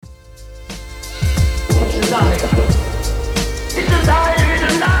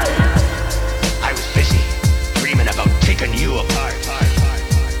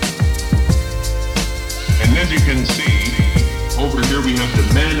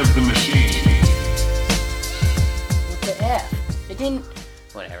of the Machine. What the F? It didn't...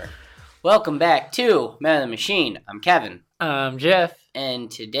 Whatever. Welcome back to Man of the Machine. I'm Kevin. I'm Jeff. And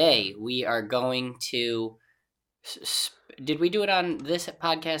today we are going to... Did we do it on this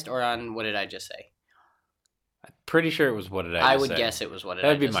podcast or on... What did I just say? Pretty sure it was What Did I Just I would Say? guess it was What Did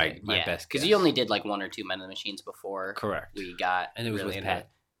That'd I be Just Say. my best guess. Because you only did like one or two Men of the Machines before. Correct. We got... And it was really with into Pat. it.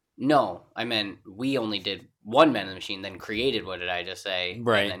 No, I meant we only did one Man of the Machine, then created What Did I Just Say?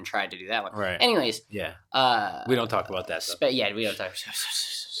 Right. And then tried to do that one. Right. Anyways. Yeah. We We don't talk about that stuff. Yeah, we don't talk.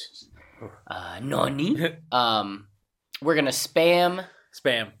 Nani? We're gonna spam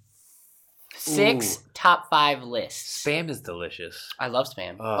Spam. 6 Ooh. top 5 lists. Spam is delicious. I love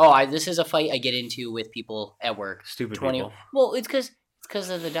spam. Ugh. This is a fight I get into with people at work. Stupid 20. people. Well, it's because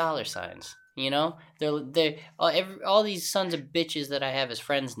of the dollar signs. You know, they're all these sons of bitches that I have as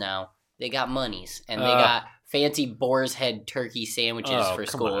friends now. They got monies and they got fancy boar's head turkey sandwiches for come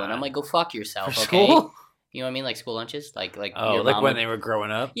school, and on. I'm like, go fuck yourself, For okay? school? You know what I mean, like school lunches, like Oh, your like mom when would- they were growing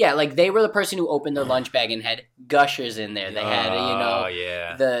up? Yeah, like they were the person who opened their lunch bag and had Gushers in there. They had, Oh,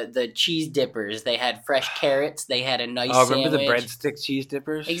 yeah. the cheese dippers. They had fresh carrots. They had a nice Oh, sandwich. remember the breadstick cheese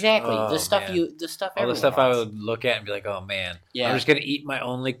dippers? Exactly. Oh, the stuff man. All All the stuff I would look at and be like, oh, man. Yeah. I'm just going to eat my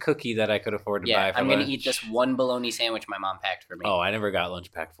only cookie that I could afford to buy Yeah, for I'm going to lunch. eat this one bologna sandwich my mom packed for me. Oh, I never got lunch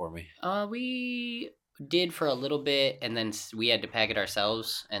packed for me. We did for a little bit, and then we had to pack it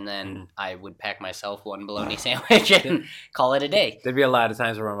ourselves, and then I would pack myself one bologna sandwich and call it a day. There'd be a lot of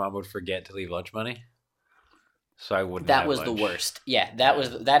times where my mom would forget to leave lunch money. So I wouldn't That have was lunch. the worst. Yeah,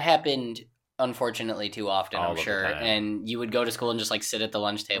 that happened unfortunately too often, All I'm the sure. time. And you would go to school and just like sit at the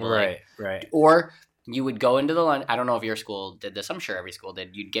lunch table, like, Right. or you would go into the lunch. I don't know if your school did this. I'm sure every school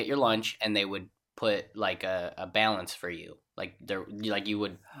did. You'd get your lunch, and they would put like a balance for you. You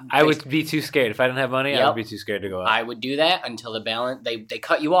would. I would be too scared. If I didn't have money, I Yep. would be too scared to go out. I would do that until the balance. They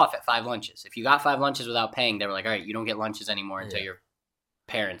cut you off at 5 lunches. If you got 5 lunches without paying, they were like, all right, you don't get lunches anymore until Yeah. your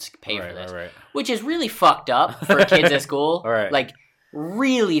parents pay for this. Right. Which is really fucked up for kids at school. Right. Like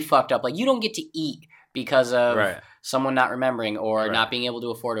really fucked up. Like you don't get to eat because of Right. someone not remembering or Right. not being able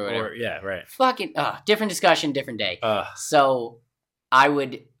to afford it or whatever. Right. Fucking different discussion, different day. So I'm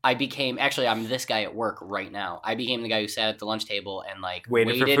this guy at work right now. I became the guy who sat at the lunch table and like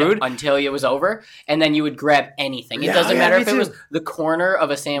Waited for food? until it was over, and then you would grab anything. It Yeah, doesn't yeah, matter me if it too. was the corner of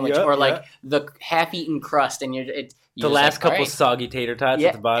a sandwich Yep, or like yep. the half-eaten crust, and you The last couple right. soggy tater tots Yeah,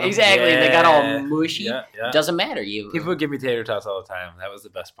 at the bottom. exactly. They got all mushy. Yeah. Doesn't matter. You People would give me tater tots all the time. That was the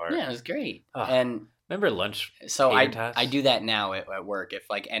best part. yeah, it was great. Oh. And Remember lunch? so tater tots? I do that now at work. If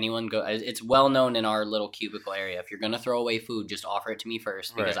like anyone it's well known in our little cubicle area. If you're gonna throw away food, just offer it to me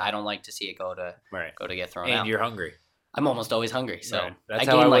first because Right. I don't like to see it go to get thrown And out. you're hungry. I'm almost always hungry, so Right. That's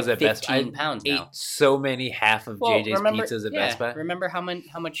I how I gained was like at Best Buy. 15 pounds Ate now. so many half of JJ's pizzas at Best Buy. Remember how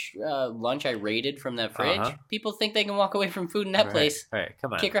much lunch I raided from that fridge? Uh-huh. People think they can walk away from food in that place. Right.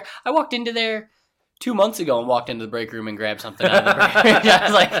 Come on. Kicker. I walked into there 2 months ago and walked into the break room and grabbed something out of the break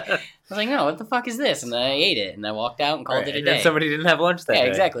room. I was like, no, what the fuck is this? And then I ate it and I walked out and called it a And day. then somebody didn't have lunch that Yeah, day.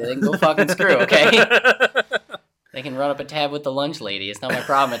 exactly. They can go fucking screw, okay? They can run up a tab with the lunch lady. It's not my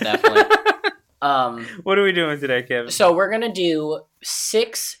problem at that point. What are we doing today, Kevin? So we're going to do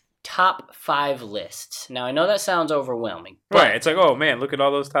 6 top 5 lists. Now, I know that sounds overwhelming. But Right. It's like, oh man, look at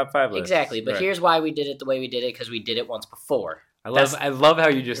all those top 5 lists. exactly. But Right. here's why we did it the way we did it, because we did it once before. I love how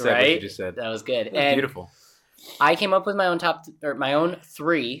you just said what you Right? just said. That was good. It was And beautiful. I came up with my own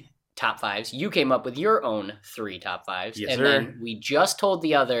 3 top 5s. You came up with your own 3 top 5s. Yes, and sir. then we just told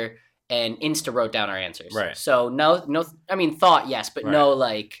the other and Insta wrote down our answers. Right. So no, I mean, thought, yes, but Right. no,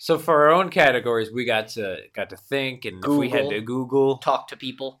 like, So for our own categories, we got to think, and if we had to Google, talk to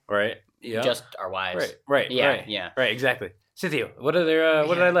people, right? Yeah. just our wives. Right. Yeah, Right. Exactly. Cynthia, what are their?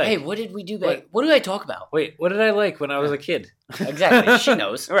 What did I like? Hey, what did we do? What- What did I talk about? Wait, what did I like when I was a kid? Exactly. She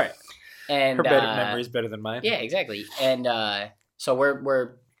knows. Right. And Her memory's better than mine. yeah, exactly. And so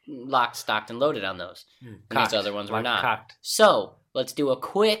we're locked, stocked, and loaded on those. And these other ones were not. Cocked. So let's do a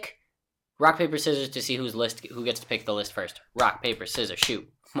quick rock, paper, scissors to see who gets to pick the list first. Rock, paper, scissors, shoot.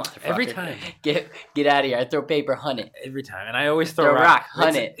 Motherfucker. Every time. Get out of here. I throw paper, hunt it. Every time, and I always Throw throw rock,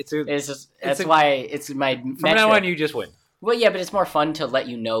 hunt it. It's a, That's why it's my from metric. now on, you just win. Well, yeah, but it's more fun to let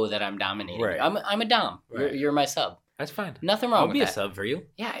you know that I'm dominating. Right. I'm a dom. Right. You're my sub. That's fine. Nothing wrong I'll with be that. a sub for you.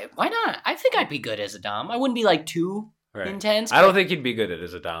 Yeah, why not? I think I'd be good as a dom. I wouldn't be like too Right. intense. I don't think you'd be good at it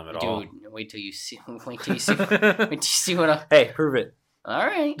as a dom at all. Dude, wait till you see. Wait till you see. Wait till you see what I. Hey, prove it. All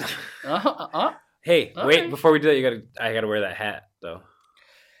right. Hey, All wait! right. Before we do that, I gotta wear that hat though.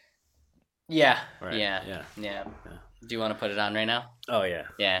 Yeah. Right. Yeah. Yeah. Do you want to put it on right now? Oh yeah.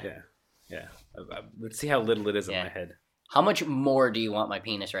 Yeah. Yeah. Let's see how little it is on Yeah. my head. How much more do you want my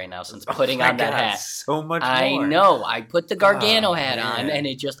penis right now since Oh putting my on that God, hat? so much I more. know. I put the Gargano Oh, hat on, man.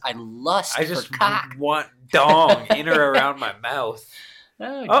 and I lust I just for cock. want dong in or around my mouth.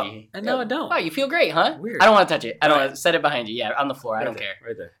 Oh, gee. and no, I don't. Oh, you feel great, huh? Weird. I don't want to touch it. I don't Right. want to set it behind you. Yeah, on the floor. I don't care.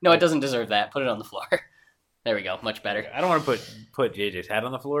 Right there. No, it doesn't deserve that. Put it on the floor. There we go. Much better. I don't want to put JJ's hat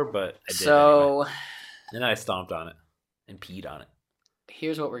on the floor, but I did. So, anyway. And then I stomped on it and peed on it.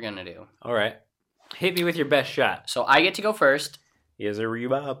 here's what we're going to do. All right. Hit me with your best shot. So, I get to go first, Here's a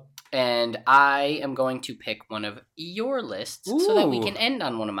rebob. and I am going to pick one of your lists so that we Ooh. can end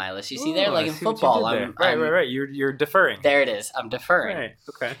on one of my lists. You see there? Ooh, Like I in see what you football. did there. Right. You're deferring. There it is. I'm deferring. Right.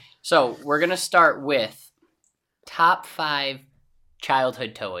 Okay. So, we're going to start with top 5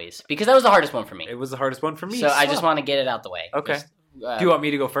 childhood toys because that was the hardest one for me. It was the hardest one for me. So, I just want to get it out the way. Okay. Just, Do you want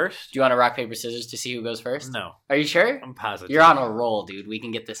me to go first? do you want to rock, paper, scissors to see who goes first? No. Are you sure? I'm positive. You're on a roll, dude. We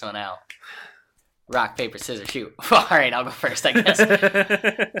can get this one out. Rock, paper, scissors, shoot. All right, I'll go first, I guess.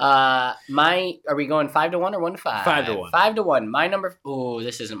 Are we going 5 to 1 or 1 to 5? 5 to 1. 5 to 1. My number. Oh,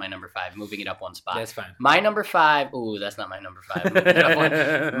 this isn't my number 5. Moving it up one spot. That's fine. My number 5. Oh, that's not my number 5. Moving it up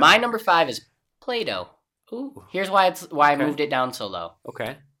one. My number 5 is Play-Doh. Ooh. Here's why I Okay. moved it down so low.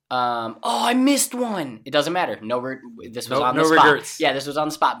 Okay. I missed one. It doesn't matter. This was No- on no the spot. regrets. Yeah, this was on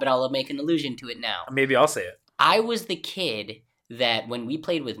the spot, but I'll make an allusion to it now. Maybe I'll say it. I was the kid that when we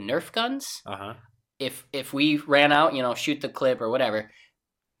played with Nerf guns, Uh huh. if we ran out, shoot the clip or whatever,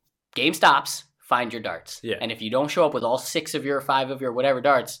 game stops, find your darts. Yeah. And if you don't show up with all 6 of your or 5 of your whatever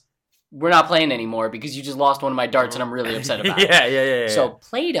darts, we're not playing anymore because you just lost one of my darts and I'm really upset about it. Yeah. So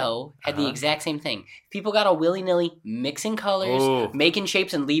Play-Doh had the Uh-huh. exact same thing. People got all willy-nilly mixing colors, Ooh. making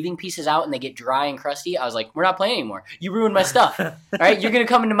shapes and leaving pieces out and they get dry and crusty. I was like, we're not playing anymore. You ruined my stuff. All right, you're going to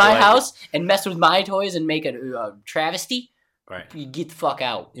come into my Right. house and mess with my toys and make a travesty? Right. You get the fuck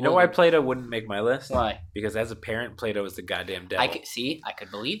out. You know why Play-Doh wouldn't make my list? Why? Because as a parent, Play-Doh is the goddamn devil. I could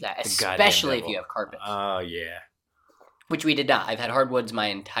believe that, The goddamn especially if devil. you have carpets, Oh yeah. which we did not. I've had hardwoods my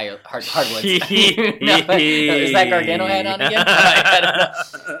entire hardwoods. No, is that Gargano hat on again? I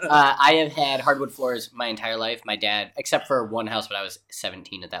don't know. I have had hardwood floors my entire life. My dad, except for one house, but I was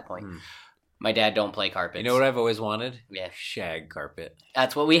 17 at that point. My dad don't play carpets. You know what I've always wanted? Yeah, Shag carpet.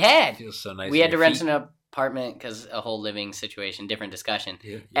 that's what we had. Feels so nice. We on had to your rent feet. an apartment because a whole living situation, different discussion.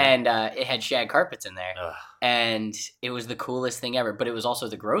 Yeah. And it had shag carpets in there. Ugh. And it was the coolest thing ever, but it was also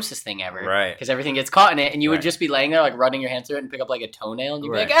the grossest thing ever. Right. Because everything gets caught in it, and you would Right. just be laying there, like running your hand through it and pick up like a toenail, and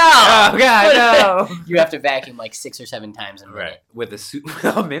you'd Right. be like, oh, God, no. You have to vacuum like 6 or 7 times in a Right. minute. With a suit.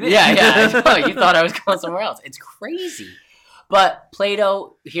 A minute. Yeah, I know. You thought I was going somewhere else. It's crazy. But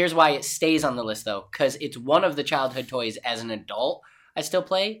Play-Doh, here's why it stays on the list, though, because it's one of the childhood toys as an adult I still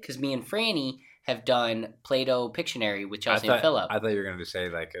play, because me and Franny have done Play-Doh Pictionary with Chelsea and Phillip. I thought you were gonna say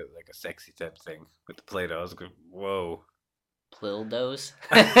like a sexy type thing with the Play-Doh. I was going, whoa. Plildos?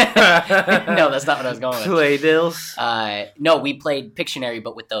 No, that's not what I was going with. Play-Dills. No, we played Pictionary,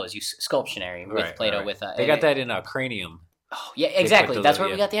 but with those. You Sculptionary with Right, Play-Doh. right. With They got that in Cranium. Oh, yeah, put exactly. those That's up, where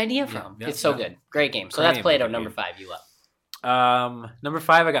yeah. we got the idea Yeah, from. yeah, It's so yeah. good. Great game. So Cranium that's Play-Doh, is a good number game. 5. You up. Number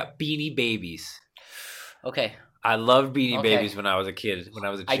 5, I got Beanie Babies. Okay. I loved Beanie Okay. Babies when I was a kid. When I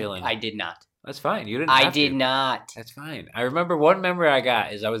was a chillin'. I did not. That's fine. You didn't. I have did to. not. That's fine. I remember one memory I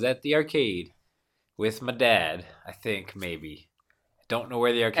got is I was at the arcade with my dad. I think maybe. I don't know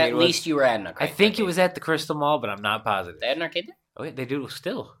where the arcade At was. least you were at an I arcade. think it was at the Crystal Mall, but I'm not positive. They had an arcade there? Oh, yeah, they do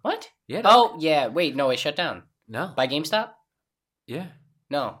still. What? Yeah. Oh, yeah. Wait, no, it shut down. No. By GameStop? Yeah.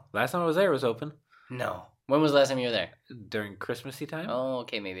 No. Last time I was there, it was open No. When was the last time you were there? during Christmassy time. Oh,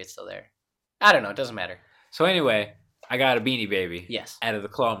 okay. Maybe it's still there. I don't know. It doesn't matter. So anyway, I got a Beanie Baby Yes. out of the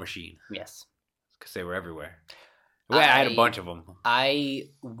claw machine Yes. because they were everywhere. Well, I had a bunch of them. I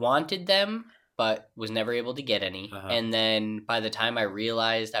wanted them, but was never able to get any. Uh-huh. And then by the time I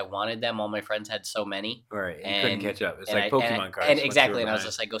realized I wanted them, all my friends had so many. Right. You And- couldn't catch up. It's and like I- Pokemon and, cards. And once you exactly. were And I was behind.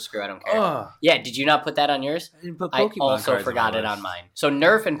 just like, go screw it. I don't care. Oh, Yeah. Did you not put that on yours? I didn't put I Pokemon also cards forgot my it on list. mine. So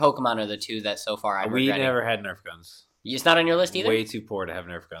Nerf and Pokemon are the two that so far I've We regretted. never had Nerf guns. It's not on your list either? Way too poor to have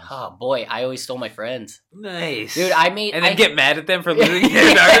Nerf guns. Oh, boy. I always stole my friends. Nice. Dude, I made... And then I, get mad at them for losing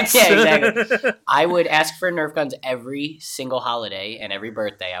their darts. Yeah, exactly. I would ask for Nerf guns every single holiday and every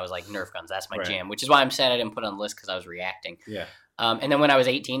birthday. I was like, Nerf guns, that's my Right. jam. Which is why I'm sad I didn't put it on the list because I was reacting. Yeah. And then when I was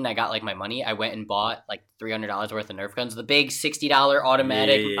 18 and I got like my money, I went and bought like $300 worth of Nerf guns. The big $60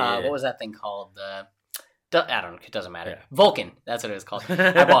 automatic, Yeah. what was that thing called? I don't know, it doesn't matter. Yeah. Vulcan, that's what it was called.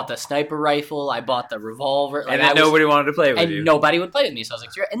 I bought the sniper rifle, I bought the revolver. Like, And then nobody wanted to play with and you. nobody would play with me. So I was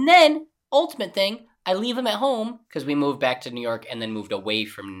like, "Sure." And then, ultimate thing, I leave them at home because we moved back to New York and then moved away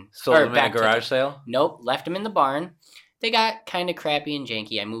from... Sold or them in a back to- garage sale? Nope, left them in the barn. they got kind of crappy and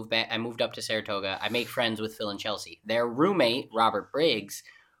janky. I moved up to Saratoga. I make friends with Phil and Chelsea. Their roommate, Robert Briggs,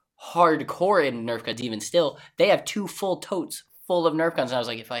 hardcore in Nerf guns even still. They have 2 full totes full of Nerf guns. And I was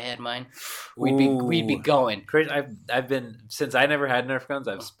like, if I had mine, we'd be going. Chris, I've been, since I never had Nerf guns,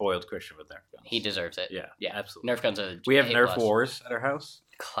 I've spoiled Christian with Nerf guns. He deserves it. Yeah, absolutely. Nerf guns are We have A+. Nerf wars at our house.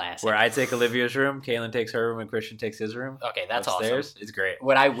 Classic. Where I take Olivia's room, Kaylin takes her room, and Christian takes his room. Okay, that's upstairs. awesome. It's great.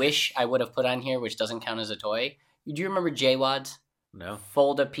 What I wish I would have put on here, which doesn't count as a toy, do you remember J-Wads? No.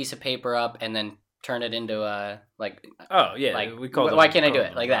 Fold a piece of paper up and then turn it into a, like... Oh, yeah. Like, we called them, why can't I do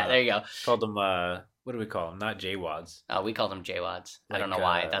it? Like that. There you go. Called them, what do we call them? Not J-Wads. We called them J-Wads. I don't know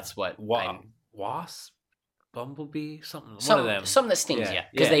Like, why. That's what... Wasp? Bumblebee? Something. One Something of them. Something that stings you.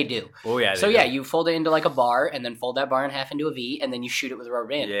 Because they do. Oh, yeah. So, yeah, you fold it into like a bar and then fold that bar in half into a V and then you shoot it with a rubber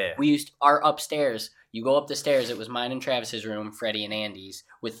band. Yeah. We used our upstairs. You go up the stairs. It was mine and Travis's room, Freddie and Andy's,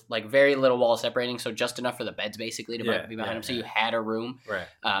 with like very little wall separating. So just enough for the beds basically to be behind them. So you had a room. Right.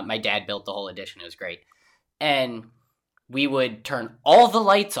 My dad built the whole addition. It was great. And we would turn all the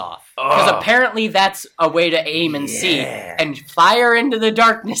lights off. Because apparently that's a way to aim and see. And fire into the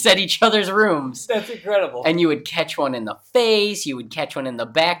darkness at each other's rooms. That's incredible. And you would catch one in the face. You would catch one in the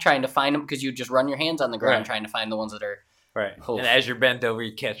back trying to find them. Because you would just run your hands on the ground trying to find the ones that are... Right. Oof. And as you're bent over,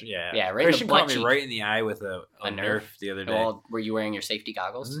 you catch... Yeah. Yeah, right Christian in the butt caught me cheek. right in the eye with a Nerf the other day. Well, were you wearing your safety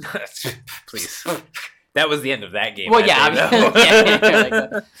goggles? Please. That was the end of that game. Well, yeah.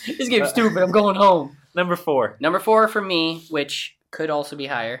 Like, this game's stupid. I'm going home. Number 4. Number 4 for me, which could also be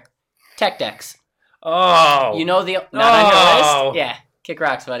higher, Tech Decks. Oh. You know not on your list? Yeah. Kick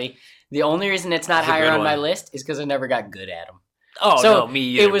rocks, buddy. The only reason it's not higher on my list is because I never got good at them. Oh, so no, me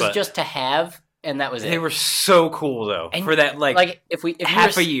either. It was just to have, and that was it. They were so cool, though. And for that, if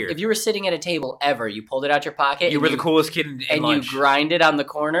half a year. If you were sitting at a table ever, you pulled it out your pocket. You were the coolest kid in lunch. You grinded on the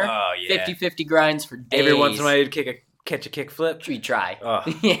corner. Oh, yeah. 50-50 grinds for days. Every once in a while, you'd catch a kick flip. We try. Oh.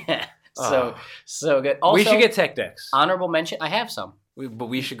 Yeah. So good. Also, we should get Tech Decks. Honorable mention, I have some. But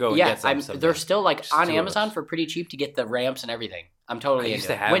we should go and get some. They're still like on Amazon for pretty cheap to get the ramps and everything. I'm totally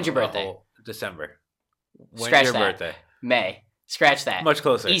into it. When's your birthday? December. When's your birthday? May. Scratch that. Much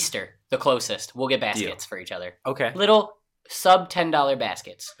closer. Easter, the closest. We'll get baskets for each other. Okay. Little sub $10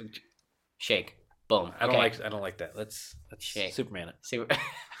 baskets. Shake. Boom. I don't like that. Let's shake. Superman it. See,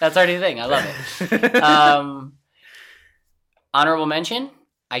 that's already the thing. I love it. Honorable mention.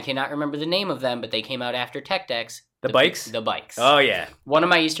 I cannot remember the name of them, but they came out after Tech Decks. The bikes? The bikes. Oh, yeah. One of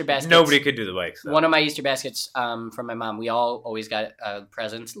my Easter baskets. Nobody could do the bikes, though. One of my Easter baskets from my mom. We all always got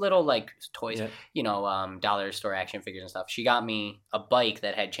presents, little like toys, dollar store action figures and stuff. She got me a bike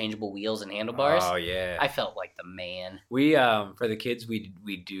that had changeable wheels and handlebars. Oh, yeah. I felt like the man. We, for the kids, we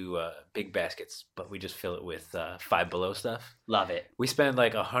do big baskets, but we just fill it with Five Below stuff. Love it. We spend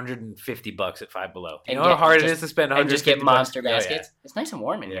like $150 at Five Below. You And know how hard it is to spend $150? And just get monster bucks? baskets. Yeah. It's nice and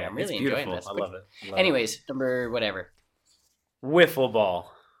warm in here. I'm really enjoying this. I love it. Anyways, number whatever. Wiffle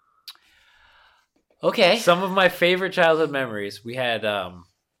ball. Okay. Some of my favorite childhood memories. We had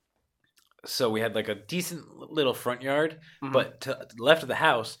we had like a decent little front yard, but to the left of the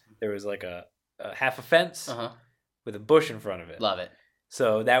house there was like a half a fence with a bush in front of it. Love it.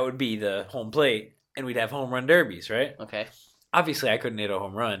 So that would be the home plate, and we'd have home run derbies, right? Okay. Obviously, I couldn't hit a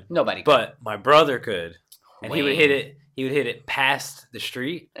home run. Nobody could. But my brother could, and he would hit it. He would hit it past the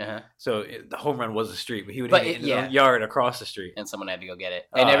street. So the home run was the street, but he would hit it in the yard across the street. And someone had to go get it.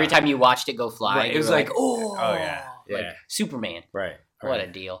 And every time you watched it go fly, it was like, oh yeah, like Superman. Right. What a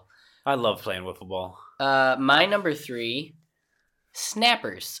deal. I love playing wiffle ball. My number 3,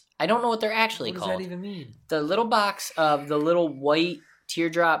 snappers. I don't know what they're actually called. What does that even mean? The little box of the little white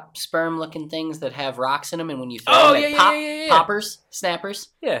teardrop sperm-looking things that have rocks in them, and when you throw them, pop. Poppers, snappers.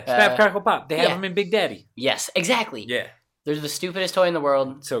 Yeah, snap, crackle, pop. They have them in Big Daddy. Yes, exactly. Yeah. They're the stupidest toy in the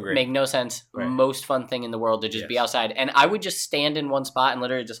world. So great. Make no sense. Right. Most fun thing in the world to just be outside. And I would just stand in one spot and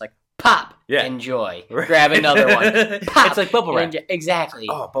literally just like, pop, enjoy, grab another one. Pop, it's like bubble wrap. Exactly.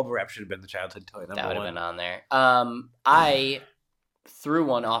 Oh, bubble wrap should have been the childhood toy. That would have been on there. I threw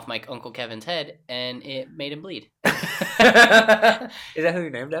one off my Uncle Kevin's head, and it made him bleed. Is that who you're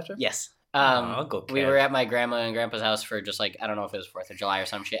named after? Yes. Uncle Kev. We were at my grandma and grandpa's house for just like, I don't know if it was 4th of July or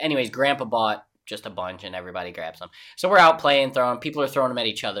some shit. Anyways, grandpa bought just a bunch and everybody grabs them. So we're out playing, throwing. People are throwing them at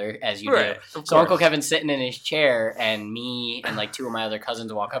each other as you do. So Uncle Kevin's sitting in his chair, and me and like 2 of my other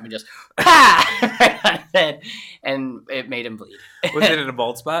cousins walk up and just right on his head, and it made him bleed. Was it in a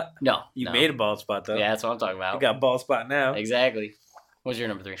bald spot? No. You made a bald spot though. Yeah, that's what I'm talking about. You got a bald spot now. Exactly. What's your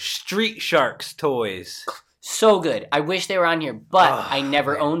number 3? Street Sharks toys. So good. I wish they were on here, but I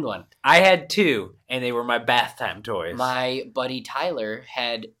never owned one. I had 2, and they were my bath time toys. My buddy Tyler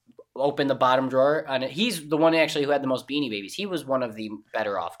had open the bottom drawer on it. He's the one actually who had the most Beanie Babies. He was one of the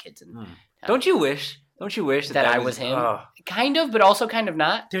better off kids in town. Don't you wish that I was him? Kind of, but also kind of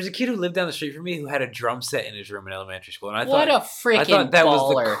not. There's a kid who lived down the street from me who had a drum set in his room in elementary school, and I thought that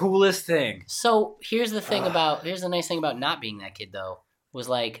was the coolest thing. So here's the nice thing about not being that kid though, was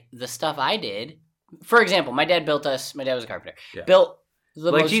like the stuff I did. For example, my dad was a carpenter. Yeah. Built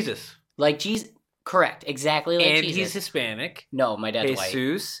Jesus. Like Jesus. Correct. Exactly like Jesus. And he's Hispanic. No, my dad's white.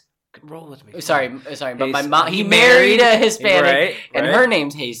 Jesus. Roll with me. Sorry, but my mom, he married a Hispanic, right. And her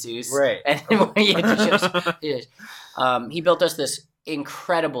name's Jesus. Right. And he built us this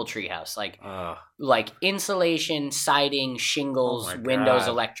incredible treehouse, like insulation, siding, shingles, windows,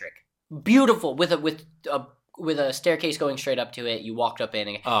 electric. Beautiful, with a staircase going straight up to it. You walked up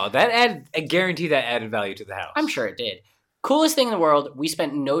in. I guarantee that added value to the house. I'm sure it did. Coolest thing in the world. We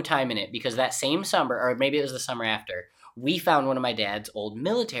spent no time in it because that same summer, or maybe it was the summer after, we found one of my dad's old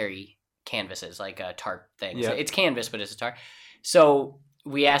military canvases, like a tarp thing. Yeah. So it's canvas, but it's a tarp. So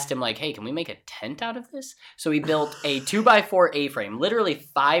we asked him, like, hey, can we make a tent out of this? So we built a 2x4 A-frame, literally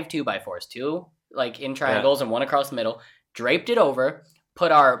 5 2x4s, 2 like in triangles and one across the middle, draped it over,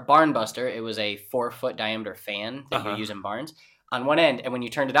 put our barn buster, it was a 4-foot diameter fan that you use in barns, on one end, and when you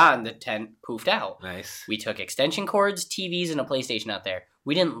turned it on, the tent poofed out. Nice. We took extension cords, TVs, and a PlayStation out there.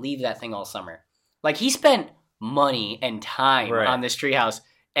 We didn't leave that thing all summer. Like, he spent money and time on this treehouse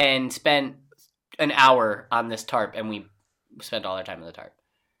and spent an hour on this tarp, and we spent all our time on the tarp.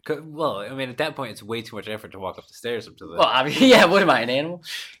 Well, I mean, at that point, it's way too much effort to walk up the stairs up to the. Well, I mean, yeah. What am I, an animal?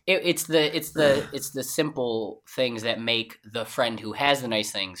 It's the simple things that make the friend who has the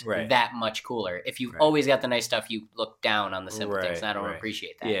nice things that much cooler. If you've always got the nice stuff, you look down on the simple things, and I don't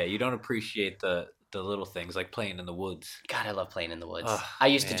appreciate that. Yeah, you don't appreciate the little things like playing in the woods. God, I love playing in the woods. I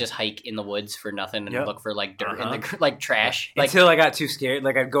used to just hike in the woods for nothing and look for like dirt and like trash. Like, until I got too scared.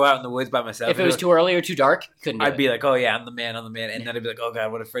 Like I'd go out in the woods by myself. If it was too early or too dark, couldn't do it. I'd be like, oh yeah, I'm the man. And then I'd be like, oh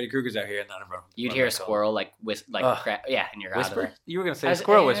God, what if Freddy Krueger's out here? And then you'd hear a squirrel and you're whisper? Out of there. You were gonna say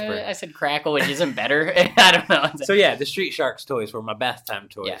squirrel whisper. I said crackle, which isn't better. I don't know. So yeah, the Street Sharks toys were my bath time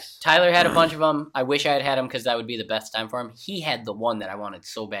toys. Yeah. Tyler had a bunch of them. I wish I had them because that would be the best time for him. He had the one that I wanted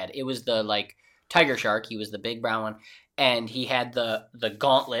so bad. It was the Tiger Shark. He was the big brown one, and he had the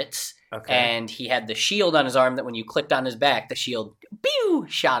gauntlets, and he had the shield on his arm that when you clicked on his back, the shield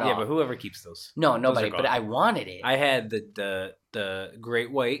shot off. Yeah, but whoever keeps those? No, nobody. But I wanted it. I had the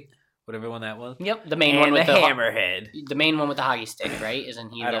Great White, whatever one that was. Yep, the main one with the hammerhead. The main one with the hockey stick, right? Isn't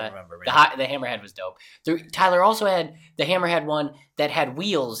he? I don't remember. The hammerhead was dope. Tyler also had the hammerhead one that had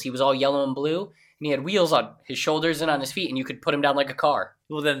wheels. He was all yellow and blue. And he had wheels on his shoulders and on his feet, and you could put him down like a car.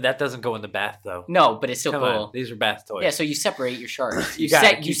 Well, then that doesn't go in the bath, though. No, but it's still Come cool. On. These are bath toys. Yeah, so you separate your sharks. You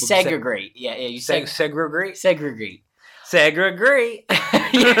segregate. You segregate. Segregate. Segregate.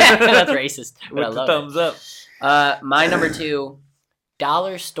 Yeah, that's racist. With the thumbs up. My number 2,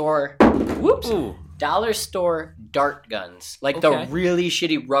 dollar store. Whoops. Ooh. Dollar store dart guns, like the really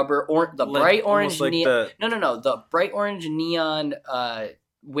shitty rubber or the bright orange neon. No, the bright orange neon.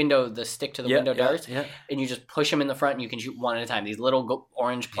 Window, the stick to the window darts, and you just push them in the front, and you can shoot one at a time. These little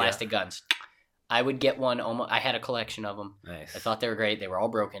orange plastic guns. I would get one. I had a collection of them. Nice. I thought they were great. They were all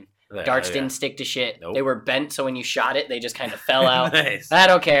broken. Darts didn't stick to shit. Nope. They were bent, so when you shot it, they just kind of fell out. Nice. I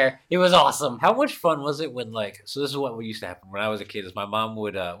don't care. It was awesome. How much fun was it when, so this is what used to happen when I was a kid, is my mom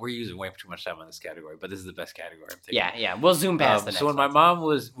would, we're using way too much time on this category, but this is the best category I'm thinking. Yeah, we'll zoom past the next one. So when my mom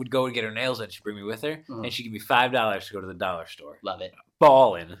would go and get her nails done, she'd bring me with her, and she'd give me $5 to go to the dollar store. Love it.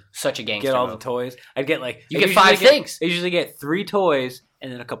 Balling. Such a gangster Get all the toys. I'd get You get 5 things. I usually get 3 toys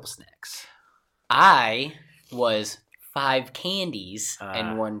and then a couple snacks. I was 5 candies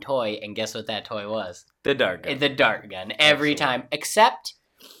and 1 toy, and guess what that toy was? The dart gun. The dart gun. Every time. Except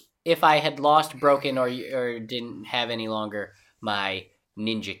if I had lost, broken, or didn't have any longer my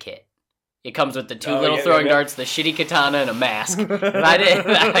ninja kit. It comes with the 2 little throwing darts, the shitty katana, and a mask. I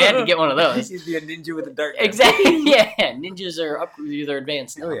had to get one of those. You'd be a ninja with a dart gun. Exactly. Yeah. Ninjas are they're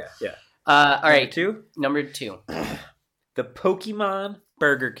advanced now. Oh, yeah. All right. Number 2. The Pokemon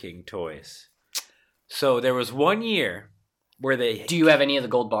Burger King toys. So there was one year where they... Do you have any of the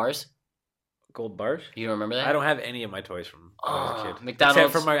gold bars? Gold bars? You don't remember that? I don't have any of my toys from when I was a kid. McDonald's.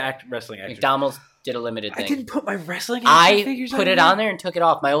 Except for my wrestling action. McDonald's did a limited thing. I didn't put my wrestling action figures on. I put it on there and took it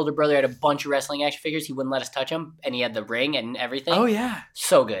off. My older brother had a bunch of wrestling action figures. He wouldn't let us touch them, and he had the ring and everything. Oh, yeah.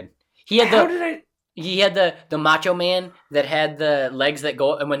 So good. He had He had the Macho Man that had the legs that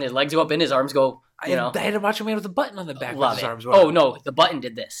go, and when his legs go up in, his arms go, I had a Macho Man with a button on the back of his arms. Oh, no, the button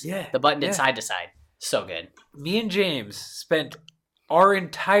did this. Yeah. The button did side to side. So good. Me and James spent our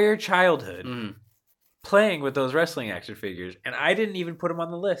entire childhood playing with those wrestling action figures, and I didn't even put them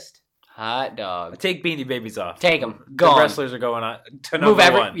on the list. Hot dog. Take Beanie Babies off. Take them. Gone. The wrestlers are going on to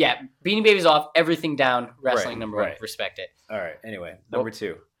number one. Yeah, Beanie Babies off, everything down, wrestling number one. Respect it. All right, anyway, number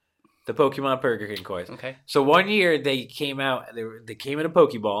two. The Pokemon Burger King toys. Okay. So one year they came out, they came in a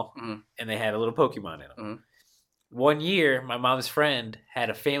Pokeball, and they had a little Pokemon in them. Mm-hmm. One year, my mom's friend had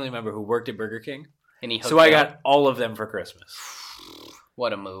a family member who worked at Burger King, and I got all of them for Christmas.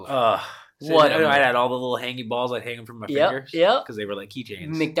 What a move! I had all the little hanging balls. I'd hang them from my fingers. Yeah, because they were like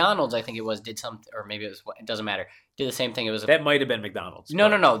keychains. McDonald's, I think it was, did something, or maybe it doesn't matter. Did the same thing. It was that might have been McDonald's.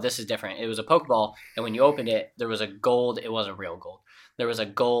 No. This is different. It was a Pokeball, and when you opened it, there was a gold. It wasn't real gold. There was a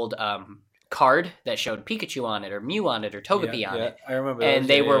gold card that showed Pikachu on it, or Mew on it, or Togepi on it. I remember. And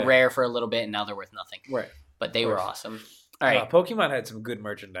they were rare for a little bit, and now they're worth nothing. Right. But they were awesome. All right. Pokemon had some good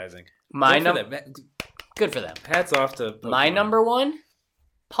merchandising. Good for them. Hats off to Pokemon. My number one,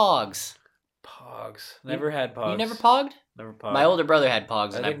 Pogs. Never had Pogs. You never pogged? Never pogged. My older brother had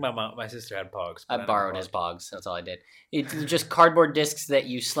Pogs. I think my sister had Pogs. I borrowed his Pogs. That's all I did. It's just cardboard discs that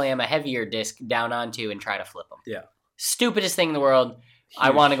you slam a heavier disc down onto and try to flip them. Yeah. Stupidest thing in the world. Huge. I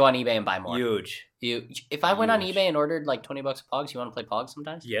want to go on eBay and buy more. Huge. If I went on eBay and ordered like $20 of Pogs, you want to play Pogs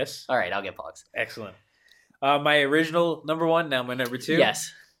sometimes? Yes. All right, I'll get Pogs. Excellent. My original number one, now my number two.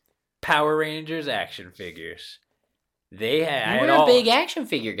 Yes. Power Rangers action figures. You were a big action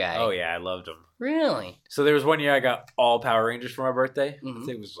figure guy. Oh, yeah, I loved them. Really? So there was one year I got all Power Rangers for my birthday. I think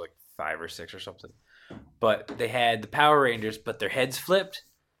it was like 5 or 6 or something. But they had the Power Rangers, but their heads flipped.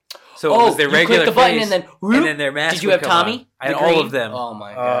 So it was their regular click the button and then their mask. Did you have Tommy? On. I had all of them. Oh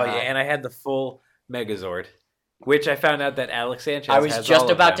my god! Oh yeah, and I had the full Megazord, which I found out that Alex Sanchez. I was just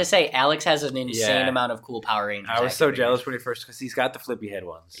about to say Alex has an insane amount of cool Power Rangers. I was so jealous when he first, because he's got the flippy head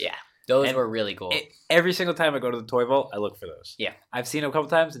ones. Yeah, those were really cool. Every single time I go to the Toy Vault, I look for those. Yeah, I've seen them a couple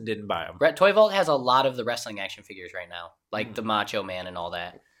times and didn't buy them. Toy Vault has a lot of the wrestling action figures right now, like the Macho Man and all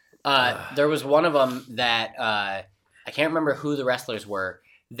that. There was one of them that I can't remember who the wrestlers were.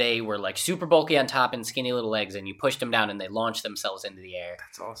 They were like super bulky on top and skinny little legs, and you pushed them down and they launched themselves into the air.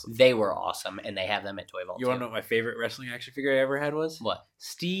 That's awesome. They were awesome, and they have them at Toy Vault. You want to know what my favorite wrestling action figure I ever had was? What?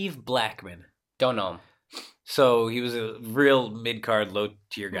 Steve Blackman. Don't know him. So he was a real mid-card,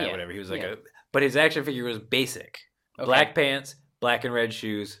 low-tier guy, whatever. He was like but his action figure was basic. Okay. Black pants, black and red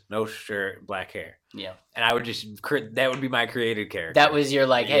shoes, no shirt, black hair. Yeah. And I would that would be my created character. That was your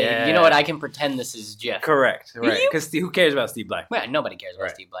hey, you know what? I can pretend this is Jeff. Correct. Right. Because who cares about Steve Black? Well, nobody cares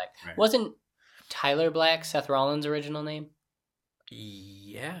about Steve Black. Right. Wasn't Tyler Black Seth Rollins' original name?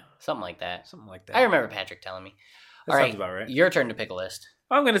 Yeah. Something like that. I remember Patrick telling me. That sounds about right. Your turn to pick a list.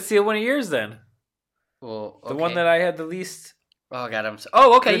 I'm going to steal one of yours then. Well, okay. The one that I had the least okay,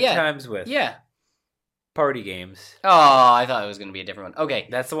 times with. Yeah. Party games. Oh, I thought it was going to be a different one. Okay.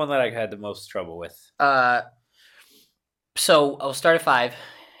 That's the one that I had the most trouble with. So I'll start at 5.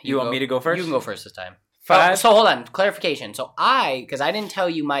 You want me to go first? You can go first this time. 5? So hold on. Clarification. So because I didn't tell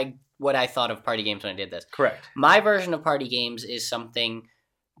you what I thought of party games when I did this. Correct. My version of party games is something,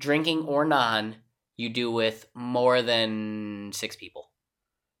 drinking or non, you do with more than 6 people.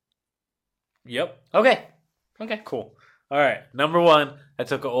 Yep. Okay. Cool. All right. Number 1, I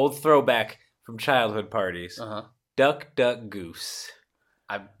took an old throwback from childhood parties. Duck, Duck, Goose.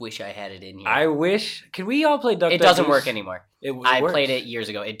 I wish I had it in here. I wish. Can we all play Duck, Duck, Goose? It doesn't work anymore. I played it years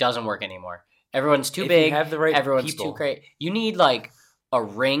ago. It doesn't work anymore. Everyone's too big. You have the right Everyone's people. too crazy. You need like a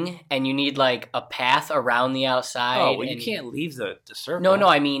ring, and you need like a path around the outside. Oh, well, you can't leave the circle. No.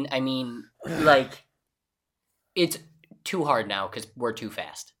 I mean, like, it's too hard now because we're too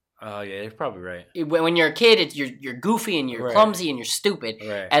fast. Oh yeah, you're probably right. When you're a kid, you're goofy and you're clumsy and you're stupid.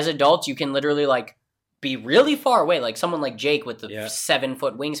 Right. As adults, you can literally like be really far away. Like someone like Jake with the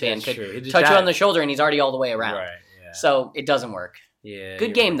 7-foot wingspan could touch you on the shoulder and he's already all the way around. Right. Yeah. So it doesn't work. Yeah.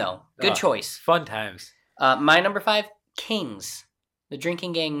 Good game though. Good choice. Fun times. My number 5, Kings. The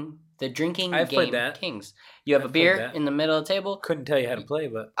drinking game. I've played that. Kings. You have a beer in the middle of the table. Couldn't tell you how to play,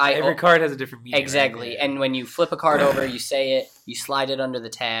 but every card has a different meaning. Exactly. Right? And when you flip a card over, you say it, you slide it under the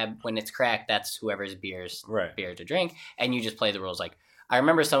tab. When it's cracked, that's whoever's beer to drink. And you just play the rules. Like, I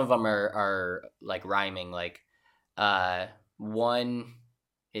remember some of them are like rhyming. Like, 1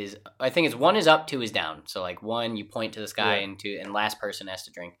 is, I think it's 1 is up, 2 is down. So like 1, you point to the sky, and last person has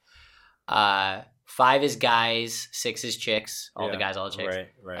to drink. 5 is guys, 6 is chicks. All the guys, all the chicks.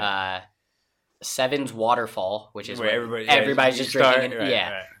 Right. 7's waterfall, which is where everybody's just drinking.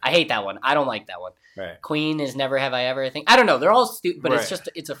 Right. I hate that one. I don't like that one. Right. Queen is never have I ever. I think I don't know. They're all stupid,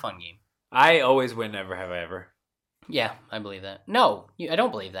 but it's a fun game. I always win never have I ever. Yeah, I believe that. No, I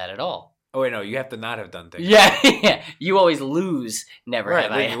don't believe that at all. Oh wait, no, you have to not have done things. Yeah, you always lose. Never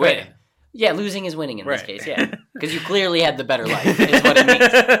have I ever. Win. Yeah, losing is winning in this case, yeah. Because you clearly had the better life, is what it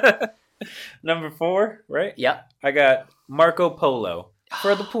means. Number 4, right? Yep. I got Marco Polo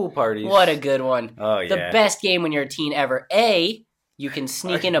for the pool parties. What a good one. Oh, yeah. The best game when you're a teen ever. A, you can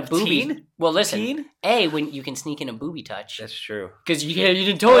sneak in a booby. Teen? Well, listen. Teen? A, when you can sneak in a booby touch. That's true. Because you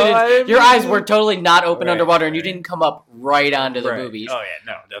didn't totally. Your eyes were totally not open underwater, and you didn't come up right onto the boobies. Oh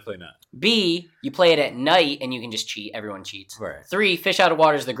yeah, no, definitely not. B, you play it at night, and you can just cheat. Everyone cheats. Right. 3, fish out of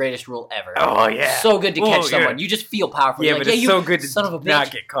water is the greatest rule ever. Oh yeah. So good to catch someone. Yeah. You just feel powerful. Yeah, You're but like, it's so good to son of a bitch.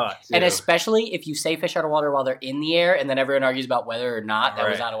 not get caught. Too. And especially if you say fish out of water while they're in the air, and then everyone argues about whether or not that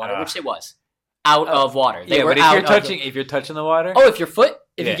was out of water, which it was. Out of water. They were but if out you're touching the water. Oh, if your foot,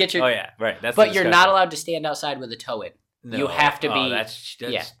 if you get your. Oh yeah, right. That's. But you're not allowed to stand outside with a toe in. No. You have to be. That's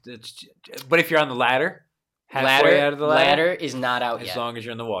but if you're on the ladder, halfway out of the ladder is not out yet. As long as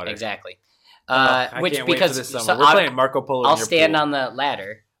you're in the water. Exactly. Which can't because wait for this summer. We're playing Marco Polo. I'll stand on the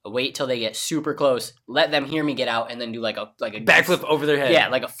ladder, wait till they get super close, let them hear me get out, and then do like a backflip over their head. Yeah,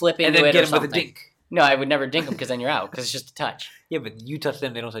 like a flip into and then it get or them with a dink. No, I would never dink them because then you're out because it's just a touch. Yeah, but you touch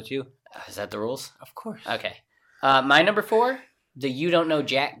them, they don't touch you. Is that the rules? Of course. Okay. My number 4, the You Don't Know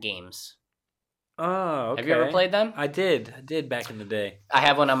Jack games. Oh, okay. Have you ever played them? I did back in the day. I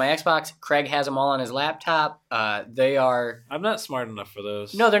have one on my Xbox. Craig has them all on his laptop. They are... I'm not smart enough for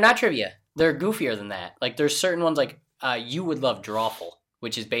those. No, they're not trivia. They're goofier than that. Like, there's certain ones like you would love Drawful,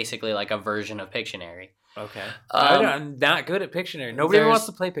 which is basically like a version of Pictionary. Okay. I'm not good at Pictionary. Nobody wants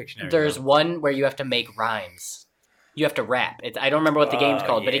to play Pictionary. There's one where you have to make rhymes. You have to rap. I don't remember what the game's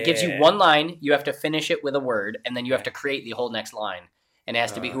called, but it gives you one line. You have to finish it with a word, and then you have to create the whole next line. And it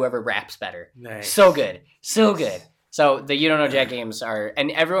has to be whoever raps better. Nice. So good. So good. So the You Don't Know Jack games are...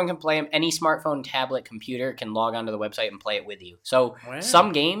 And everyone can play them. Any smartphone, tablet, computer can log onto the website and play it with you. So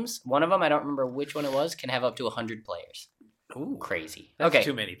some games, one of them, I don't remember which one it was, can have up to 100 players. Ooh. Crazy. That's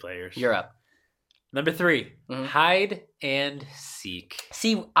too many players. You're up. Number 3, hide and seek.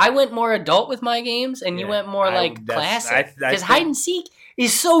 See, I went more adult with my games, and you went more classic. Because hide and seek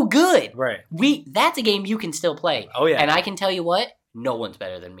is so good. Right. That's a game you can still play. Oh yeah. And I can tell you what, no one's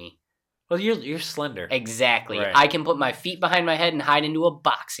better than me. Well, you're slender. Exactly. Right. I can put my feet behind my head and hide into a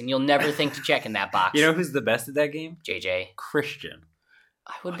box, and you'll never think to check in that box. You know who's the best at that game? JJ. Christian.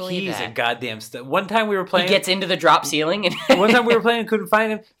 I would believe He's that. a goddamn stud. One time we were playing... He gets into the drop ceiling. And one time we were playing and couldn't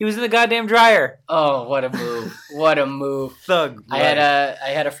find him. He was in the goddamn dryer. Oh, what a move. What a move. Thug. I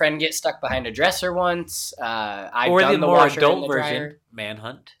had a friend get stuck behind a dresser once. I've or done the more more adult adult version, dryer.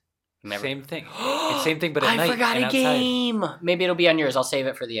 Manhunt. Never. Same thing. It's same thing, but at night. I forgot and a outside. game. Maybe it'll be on yours. I'll save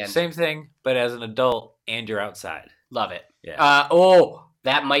it for the end. Same thing, but as an adult, and you're outside. Love it. Yeah.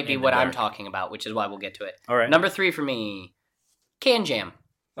 That might be In the what I'm dark. talking about, which is why we'll get to it. All right. Number 3 for me, Can Jam.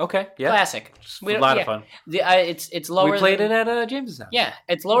 Okay. Yeah. Classic. A lot of fun. It's lower. We played than, it at James's house. Yeah,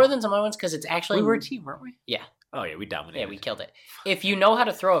 it's lower than some other ones because it's actually. We were a team, weren't we? Yeah. Oh yeah, we dominated. Yeah, we killed it. If you know how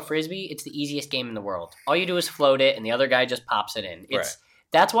to throw a frisbee, it's the easiest game in the world. All you do is float it, and the other guy just pops it in.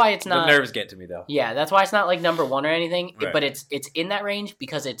 That's why it's not. The nerves get to me though. Yeah, that's why it's not like number 1 or anything. Right. But it's in that range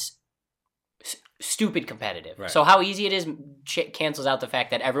because it's stupid competitive. Right. So how easy it is cancels out the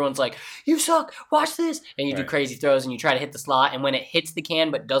fact that everyone's like, "You suck. Watch this," and you do crazy throws and you try to hit the slot, and when it hits the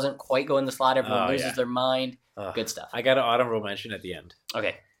can but doesn't quite go in the slot, everyone loses their mind. Good stuff. I got an honorable mention at the end.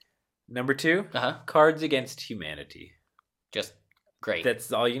 Okay. Number 2, Uh-huh. Cards Against Humanity. Just great.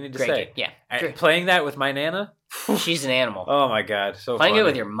 That's all you need to Great say. game. Yeah. Playing that with my Nana. She's an animal. Oh my god, so Playing funny. it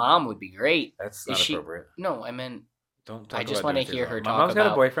with your mom would be great. That's not appropriate. No, I meant. Don't I just want to hear her My talk mom's got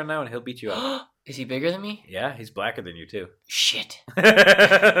about- a boyfriend now, and he'll beat you up. Is he bigger than me? Yeah, he's blacker than you too. Shit.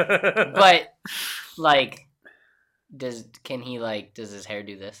 But But like, does his hair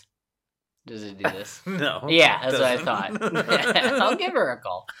do this? Does it do this? no. Yeah, that's what I doesn't. thought. I'll give her a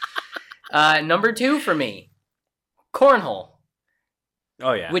call. Number 2 for me, cornhole.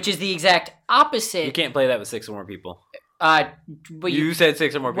 Oh yeah. Which is the exact opposite. You can't play that with 6 or more people. But You said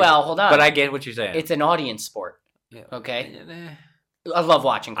 6 or more people. Well, hold on. But I get what you're saying. It's an audience sport. Yeah. Okay. Eh. I love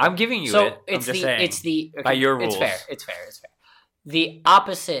watching. I'm giving you so it. I'm it's just the saying. it's the okay, by your rules. It's fair. The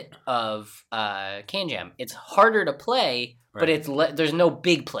opposite of Can Jam. It's harder to play, but it's there's no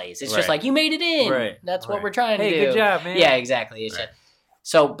big plays. It's just like you made it in. Right. That's what we're trying to do. Hey, good job, man. Yeah, exactly. It's just,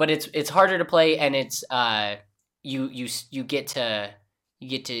 so, but it's harder to play, and it's you get to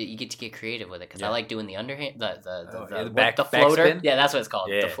get creative with it because I like doing the underhand, the floater. backspin? Yeah, that's what it's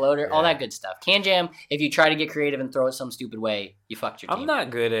called. Yeah, The floater, all yeah. that good stuff. Can Jam. If you try to get creative and throw it some stupid way, you fucked your team. I'm not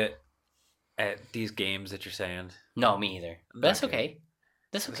good at these games that you're saying. No, me either. But that's okay.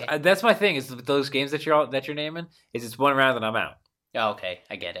 That's okay. That's my thing. Is those games that you're naming. Is it's one round and I'm out. Oh, okay,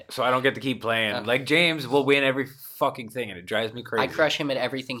 I get it. So I don't get to keep playing. Okay. Like, James will win every fucking thing, and it drives me crazy. I crush him at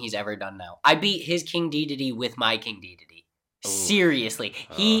everything he's ever done now. I beat his King Dedede with my King Dedede. Ooh. Seriously.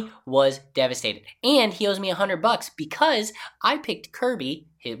 He was devastated. And he owes me $100 because I picked Kirby,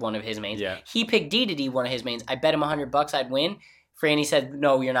 one of his mains. Yeah. He picked Dedede, one of his mains. I bet him $100 I'd win. Franny said,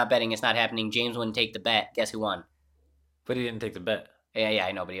 no, you're not betting. It's not happening. James wouldn't take the bet. Guess who won? But he didn't take the bet. Yeah,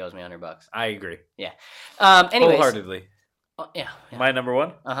 I know, but he owes me $100. I agree. Yeah. Anyways. Wholeheartedly. Yeah. My number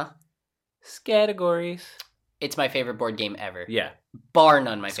one? Uh-huh. Categories. It's my favorite board game ever. Yeah. Bar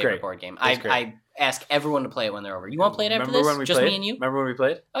none, my favorite great. board game. It's great. I ask everyone to play it when they're over. You want to play it after Remember this? when we Just played? me and you? Remember when we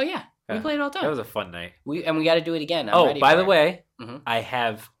played? Oh, yeah. We play it all the time. That was a fun night. We got to do it again. I'm ready By for the it. way, Mhm. I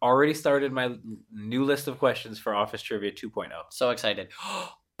have already started my new list of questions for Office Trivia 2.0. So excited.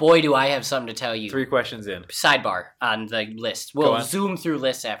 Boy, do I have something to tell you. 3 questions in. Sidebar on the list. Go We'll on. zoom through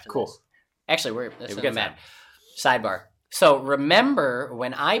lists after Cool. this. Actually, this we isn't got bad. Sidebar. So remember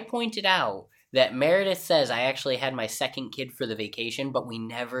when I pointed out that Meredith says I actually had my second kid for the vacation, but we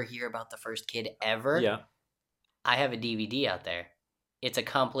never hear about the first kid ever? Yeah. I have a DVD out there. It's a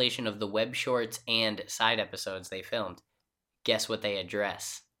compilation of the web shorts and side episodes they filmed. Guess what they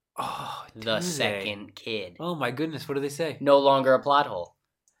address? Oh, The do they? second kid. Oh my goodness, what do they say? No longer a plot hole.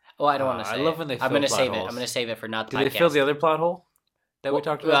 Oh, I don't want to say I love it. when they I'm fill going to plot save it. holes. I'm going to save it for not the Did podcast. they fill the other plot hole that we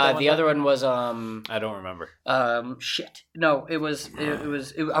talked about? The other one was I don't remember. shit. No, it was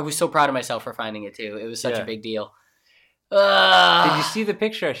I was so proud of myself for finding it too. It was such Yeah. a big deal. Did you see the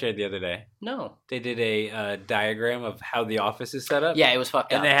picture I shared the other day? No. They did a diagram of how the office is set up. Yeah, it was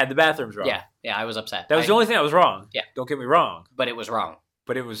fucked And up. they had the bathrooms wrong. Yeah, I was upset. That was the only thing that was wrong. Yeah. Don't get me wrong. But it was wrong.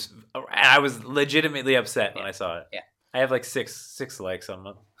 But I was legitimately upset when I saw it. Yeah. I have like six likes on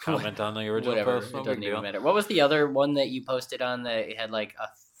my comment on the original Whatever. post. It No doesn't big even deal. matter. What was the other one that you posted on that it had like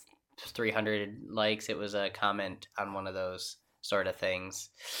 300 likes? It was a comment on one of those sort of things.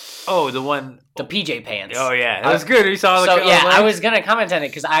 Oh, the one. The PJ pants. Oh yeah, that was good. You saw the. So yeah, likes? I was gonna comment on it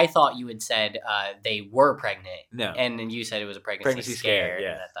because I thought you had said they were pregnant. No. And then you said it was a pregnancy, Pregnancy scare,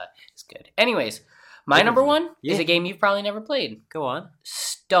 yeah. And I thought it's good. Anyways, my Good number review. one is Yeah. a game you've probably never played. Go on.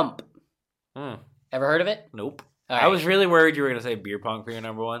 Stump. Ever heard of it? Nope. All I was really worried you were gonna say beer pong for your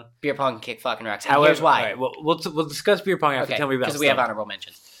number one. Beer pong can kick fucking rocks. And However, here's why. all right, we'll discuss beer pong after. Tell me about because we have Stump. honorable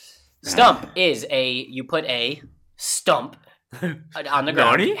mentions. Stump is you put a stump on the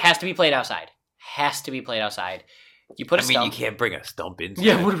ground. Nani? Has to be played outside. Has to be played outside. You put a stump. you can't bring a stump in.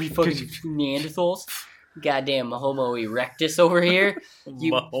 Yeah, what are we fucking Neanderthals? Goddamn Homo erectus over here.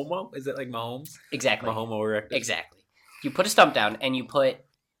 Mahomo? Is it like Mahomes? Exactly. Mahomo erectus. Exactly. You put a stump down and you put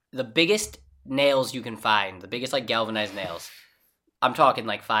the biggest nails you can find, the biggest like galvanized nails. I'm talking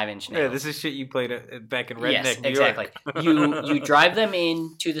like 5-inch nails. Yeah, this is shit you played back in Redneck, Yes, New exactly. York. You drive them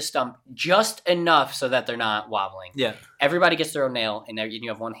into the stump just enough so that they're not wobbling. Yeah. Everybody gets their own nail, and you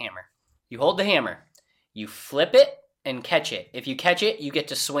have one hammer. You hold the hammer, you flip it, and catch it. If you catch it, you get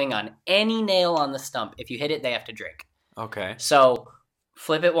to swing on any nail on the stump. If you hit it, they have to drink. Okay. So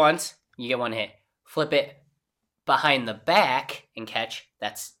flip it once, you get one hit. Flip it behind the back and catch,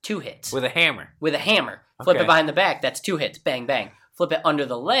 that's 2 hits. With a hammer. With a hammer. Flip Okay. it behind the back, that's 2 hits. Bang, bang. Flip it under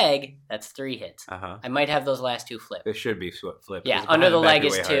the leg, that's 3 hits. Uh-huh. I might have those last 2 flipped. It should be flipped. Yeah, because under behind the back leg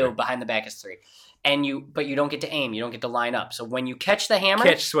you're is way 2, harder. behind the back is 3. But you don't get to aim, you don't get to line up. So when you catch the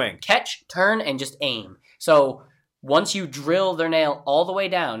hammer, swing. catch, turn, and just aim. So once you drill their nail all the way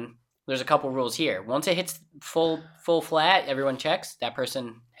down, there's a couple rules here. Once it hits full flat, everyone checks. That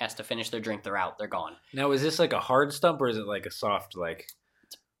person has to finish their drink. They're out. They're gone. Now, is this like a hard stump or is it like a soft, like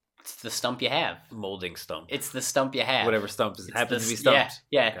It's the stump you have. molding stump? It's the stump you have. Whatever stump is, It's happens to be Yeah, stumps.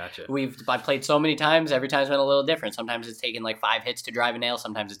 yeah. Gotcha. I played so many times. Every time's been a little different. Sometimes it's taken like 5 hits to drive a nail.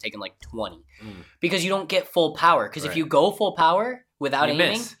 Sometimes it's taken like 20 because you don't get full power. Because if Right. you go full power without You aiming,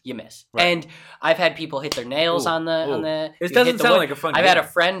 miss. you miss. Right. And I've had people hit their nails Ooh, on the. This you doesn't hit the sound wood. like a fun I've game. had a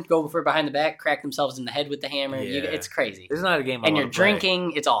friend go for behind the back, crack themselves in the head with the hammer. Yeah. It's crazy. This is not a game I And wanna you're play.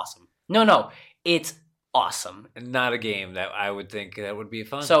 drinking. It's awesome. No, it's awesome. Not a game that I would think that would be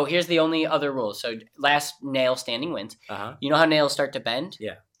fun. So here's the only other rule. So last nail standing wins. uh-huh. You know how nails start to bend?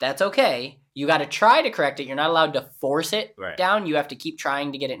 Yeah. That's okay. You got to try to correct it. You're not allowed to force it Right. down. You have to keep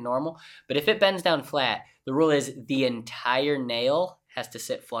trying to get it normal. But if it bends down flat, the rule is the entire nail has to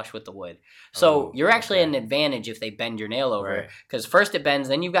sit flush with the wood. So Oh, you're actually okay. at an advantage if they bend your nail over. Right. Because first it bends,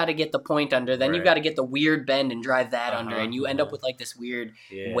 then you've got to get the point under, then you've Right. got to get the weird bend and drive that under, Uh-huh, and you end up uh-huh. with like this weird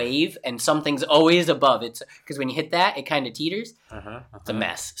Yeah. wave, and something's always above. It's because when you hit that, it kind of teeters. Uh-huh. It's a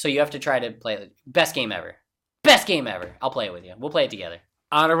mess. So you have to try to play it. Best game ever. Best game ever. I'll play it with you. We'll play it together.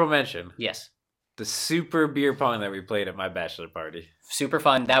 Honorable mention. Yes. The super beer pong that we played at my bachelor party. Super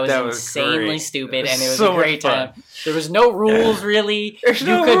fun. That was insanely great. stupid, and it was So a great much time. There was no rules, really. There's you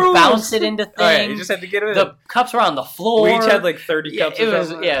no could rules. bounce it into things. Oh, yeah, you just had to get it in. The cups were on the floor. We each had like 30 cups it or was,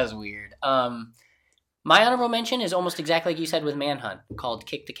 something. Yeah, it was weird. My honorable mention is almost exactly like you said with Manhunt, called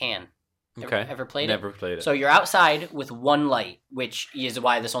Kick the Can. Okay. Ever played it? Never played it. So you're outside with one light, which is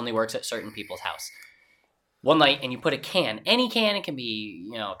why this only works at certain people's house. One light, and you put a can. Any can. It can be,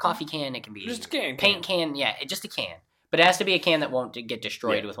 a coffee can. It can be just a can. paint can. Yeah, just a can. But it has to be a can that won't get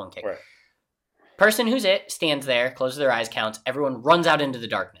destroyed with one kick. Right. Person who's it stands there, closes their eyes, counts. Everyone runs out into the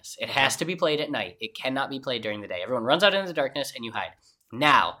darkness. It has to be played at night. It cannot be played during the day. Everyone runs out into the darkness, and you hide.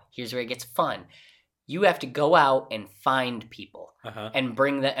 Now, here's where it gets fun. You have to go out and find people and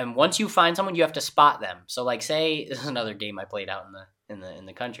bring them. And once you find someone, you have to spot them. So, like, say this is another game I played out in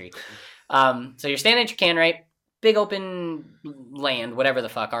the country. So you're standing at your can, right? Big open land, whatever the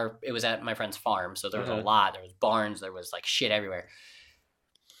fuck. It was at my friend's farm, so there was a lot. There was barns. There was like shit everywhere.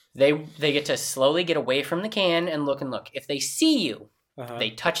 They get to slowly get away from the can and look. If they see you,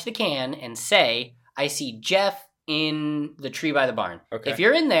 they touch the can and say, "I see Jeff in the tree by the barn." Okay. If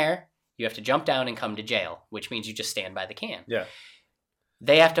you're in there, you have to jump down and come to jail, which means you just stand by the can. Yeah.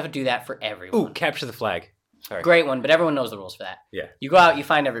 They have to do that for everyone. Ooh, capture the flag. Sorry. Great one, but everyone knows the rules for that. Yeah. You go out, you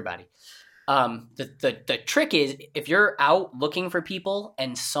find everybody. The trick is if you're out looking for people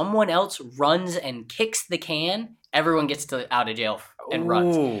and someone else runs and kicks the can, everyone gets out of jail and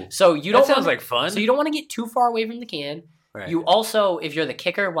runs. So you don't. That sounds like fun. So you don't want to get too far away from the can. Right. You also, if you're the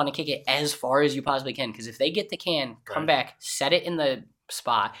kicker, want to kick it as far as you possibly can, because if they get the can, come back, set it in the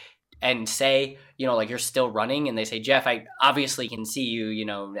spot, and say, like you're still running, and they say, "Jeff, I obviously can see you.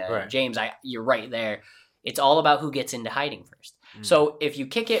 James, you're right there." It's all about who gets into hiding first. So if you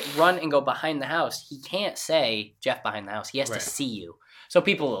kick it, run, and go behind the house, he can't say Jeff behind the house. He has to see you. So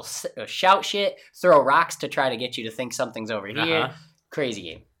people will shout shit, throw rocks to try to get you to think something's over here. Crazy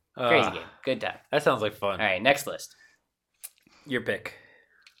game. Crazy game. Good time. That sounds like fun. All right, next list. Your pick.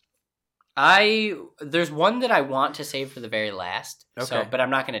 There's one that I want to save for the very last. Okay. But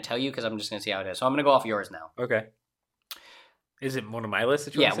I'm not going to tell you because I'm just going to see how it is. So I'm going to go off yours now. Okay. Is it one of my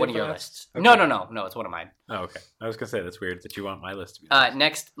lists? Yeah, one of your lists. Okay. No, it's one of mine. Oh, okay. I was gonna say that's weird that you want my list to be.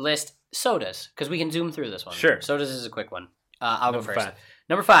 Next list, sodas, because we can zoom through this one. Sure. Sodas is a quick one. I'll go first. 5.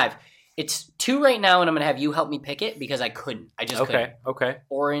 Number 5. It's 2 right now, and I'm gonna have you help me pick it because I couldn't. I just couldn't. Okay.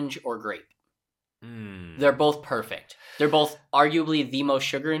 Orange or grape. They're both perfect. They're both arguably the most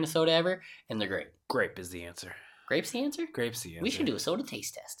sugar in a soda ever, and they're great. Grape is the answer. Grape's the answer? Grape's the answer. We should do a soda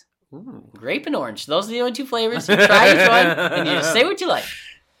taste test. Ooh. Grape and orange. Those are the only 2 flavors. You try each one, and you just say what you like.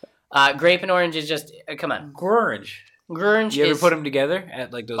 Grape and orange is just, come on. Orange. Orange You ever put them together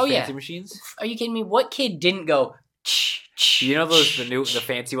at like those fancy yeah. machines? Are you kidding me? What kid didn't go, You know the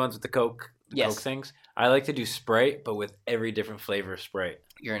fancy ones with the Coke Coke things? I like to do Sprite, but with every different flavor of Sprite.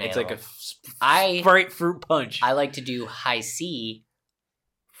 You're an It's animal. like a Sprite fruit punch. I like to do High C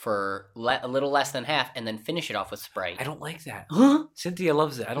for a little less than half, and then finish it off with Sprite. I don't like that. Huh? Cynthia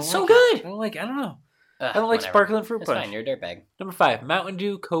loves it. I don't. It's so like good. It. I don't know. Ugh, I don't like whatever. sparkling fruit It's punch. fine. You're a dirtbag. Number 5, Mountain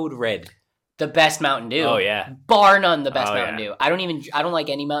Dew Code Red. The best Mountain Dew. Oh yeah, bar none. The best Oh, Mountain Dew. I don't like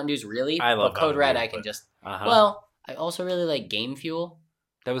any Mountain Dews really. I love but Code Mountain Red. Dew, I can but- just. Uh-huh. Well, I also really like Game Fuel.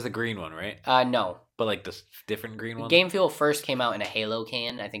 That was the green one, right? No. But like the different green one. Game Fuel first came out in a Halo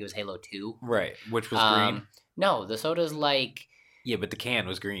can. I think it was Halo 2. Right, which was green. No, the soda's like. Yeah, but the can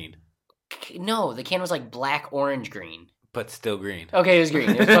was green, No, the can was like black, orange, green. but still green. Okay, it was green.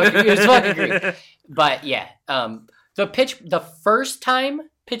 It was fucking green. But yeah, the first time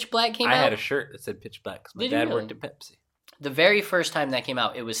Pitch Black came out. I had a shirt that said Pitch Black because my Did you dad really? worked at Pepsi. The very first time that came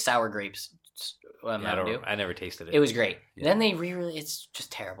out, it was sour grapes. Mountain Dew. I never tasted it. It was great. Yeah. Then they it's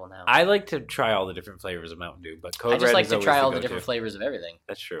just terrible now. I like to try all the different flavors of Mountain Dew, but Code I just Red like is to always try all the go-to. different flavors of everything.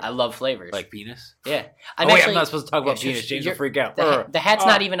 That's true. I love flavors. Like penis. Yeah. I'm not supposed to talk about penis. James will freak out. The hat's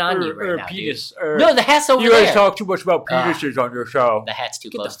not even on you right now, penis. dude. No, the hat's over you there. guys talk too much about penises on your show. The hat's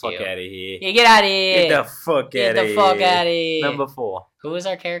too Get the close fuck to you. out of here. Yeah, get out of here. Get the fuck out of here. Get the fuck out of here. Number 4. Who was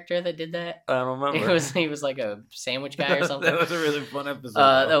our character that did that? I don't remember. He was like a sandwich guy or something. That was a really fun episode.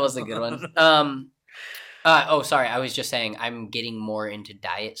 That was a good one. Sorry. I was just saying I'm getting more into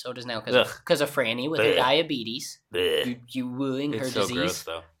diet sodas now because of Franny with her diabetes. You wooing her it's so disease. gross,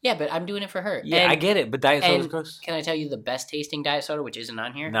 though. Yeah, but I'm doing it for her. Yeah, And I get it, but diet soda's gross. Can I tell you the best tasting diet soda, which isn't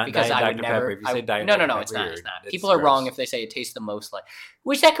on here? Not because Diet I would Dr. never. Pepper. If you say Diet no, Dr. it's Pepper, not. It's not. it's People are gross. wrong if they say it tastes the most like.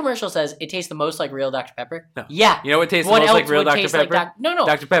 Which that commercial says it tastes the most like real Dr. Pepper. No. Yeah. You know what tastes the What most else like real would Dr. taste Pepper? like No.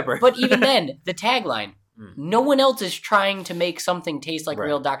 Dr. Pepper. But even then, the tagline. Mm. No one else is trying to make something taste like Right.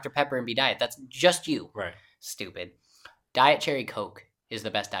 real Dr. Pepper and be diet. That's just you. Right. Stupid. Diet Cherry Coke is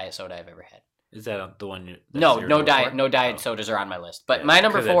the best diet soda I've ever had. Is that the one? No diet sodas are on my list. But my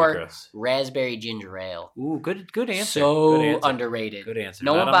number 4, raspberry ginger ale. Ooh, good answer. So good answer. underrated. Good answer.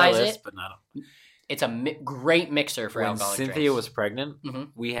 No not one buys list, it. But not. It's a great mixer for alcoholic drinks. When Cynthia was pregnant,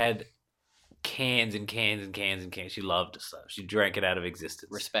 we had cans and cans and cans and cans. She loved the stuff. She drank it out of existence.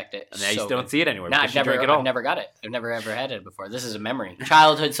 Respect it. And I just don't see it anywhere. No, I've never got it. I've never ever had it before. This is a memory.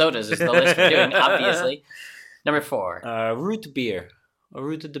 Childhood sodas is the list we're doing, obviously. Number 4. Root beer. A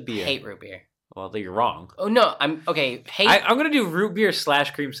root of the beer. Hate root beer. Well, you're wrong. Oh no, I'm okay. I'm gonna do root beer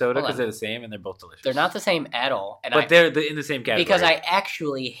 / cream soda because they're the same and they're both delicious. They're not the same at all, but they're in the same category. Because I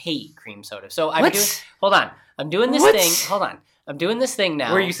actually hate cream soda. So hold on. I'm doing this thing. Hold on. I'm doing this thing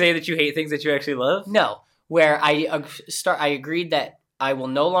now. Where you say that you hate things that you actually love? No, where I agreed that I will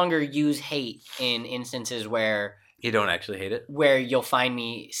no longer use hate in instances where you don't actually hate it, where you'll find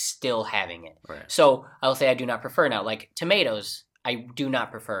me still having it. Right. So I'll say I do not prefer now, like tomatoes. I do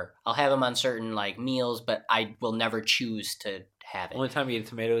not prefer. I'll have them on certain like meals, but I will never choose to have it. Only time you eat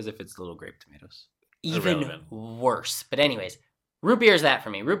tomatoes if it's little grape tomatoes. Even worse. But anyways, root beer is that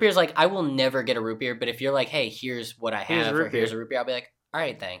for me. Root beer is like, I will never get a root beer, but if you're like, hey, here's what I have, here's a root beer, I'll be like, all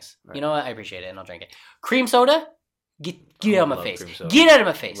right, thanks. Right. You know what? I appreciate it, and I'll drink it. Cream soda? Get out of my face. Get out of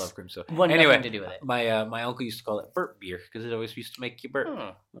my face. Love cream soda. Nothing to do with it. My uncle used to call it burp beer because it always used to make you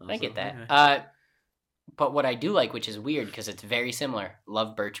burp. I get that. But what I do like, which is weird because it's very similar,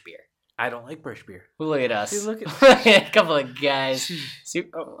 love birch beer. I don't like birch beer. Look at us. Dude, look at a couple of guys.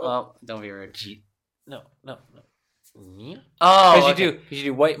 Don't be rude. No. Oh, because you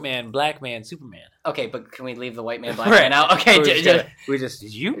do white man, black man, Superman. Okay, but can we leave the white man, black man out? Okay, we just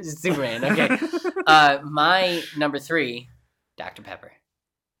you Superman. Okay. My number 3, Dr. Pepper.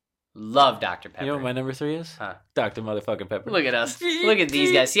 Love Dr. Pepper. You know what my number 3 is? Dr. Motherfucking Pepper. Look at us. Look at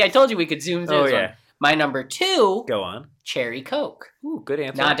these guys. See, I told you we could zoom through. Oh yeah. My number 2. Go on. Cherry Coke. Ooh, good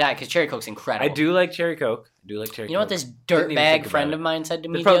answer. Not diet, because Cherry Coke's incredible. I do like Cherry Coke. You know what this dirtbag friend of mine said to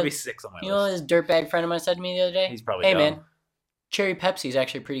me? There'd probably be 6 on my list. You know what this dirtbag friend of mine said to me the other day? He's probably Hey man, Cherry Pepsi is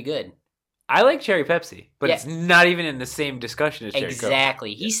actually pretty good. I like Cherry Pepsi, but it's not even in the same discussion as Cherry Coke.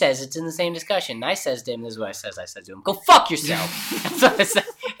 Exactly. He says it's in the same discussion. And I says to him, this is what I said to him, go fuck yourself. That's what I said.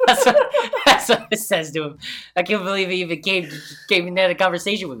 That's what it says to him. I can't believe he even came and had a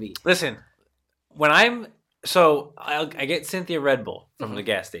conversation with me. Listen, when I get Cynthia Red Bull from the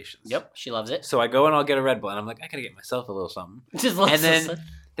gas stations. Yep, she loves it. So I go and I'll get a Red Bull, and I'm like, I gotta get myself a little something.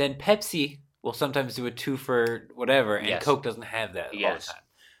 Then Pepsi will sometimes do a 2 for whatever, and Coke doesn't have that all the time.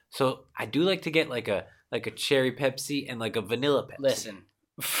 So I do like to get like a cherry Pepsi and like a vanilla Pepsi. Listen,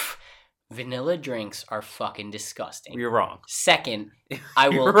 vanilla drinks are fucking disgusting. You're wrong. Second, I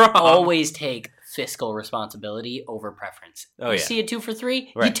will always take fiscal responsibility over preference. You see a 2 for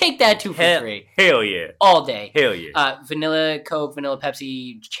 3? Right. You take that 2 for 3. Hell yeah. All day. Hell yeah. Vanilla Coke, vanilla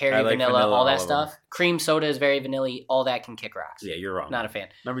Pepsi, cherry vanilla, all that stuff. Cream soda is very vanilla-y. All that can kick rocks. Yeah, you're wrong. Not a fan.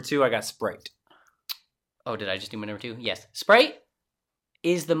 Number 2, I got Sprite. Oh, did I just do my number 2? Yes. Sprite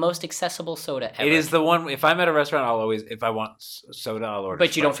is the most accessible soda ever. It is the one, if I'm at a restaurant, if I want soda, I'll order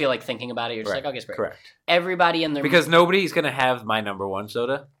But you don't feel like thinking about it. You're just like, I'll get Sprite. Correct. Everybody in the... Because nobody's going to have my number 1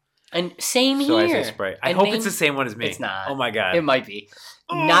 soda. And same here. So I say Sprite. I hope it's the same one as me. It's not. Oh my God. It might be.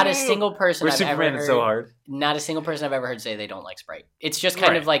 Not a single person I've ever heard... so hard. Not a single person I've ever heard say they don't like Sprite. It's just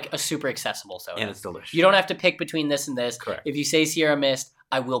kind of like a super accessible soda. And it's delicious. You don't have to pick between this and this. Correct. If you say Sierra Mist,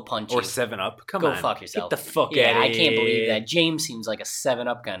 I will punch you. Or 7-Up. Come on. Go fuck yourself. Get the fuck out of here. I can't believe that. James seems like a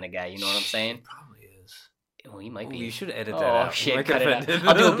 7-Up kind of guy. You know what I'm saying? Probably is. Well, he might be. You should edit that out. Oh, shit. Cut it out.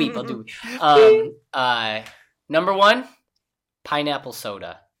 I'll do a beep. Number 1, pineapple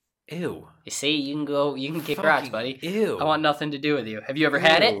soda. Ew. You see, you can kick rocks, buddy. Ew. I want nothing to do with you. Have you ever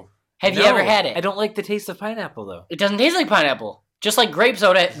had it? Have you ever had it? I don't like the taste of pineapple, though. It doesn't taste like pineapple. Just like grape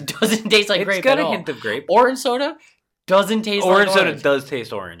soda doesn't taste like grape at all. It's got a hint of grape. Orange soda doesn't taste like orange. Orange soda does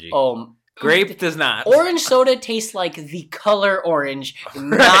taste orangey. Grape does not. Orange soda tastes like the color orange,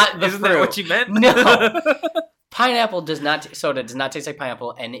 not the fruit. Isn't that what you meant? No. Pineapple soda does not taste like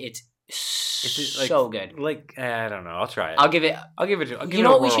pineapple, and it's so good. Like I don't know. I'll try it. I'll give it. You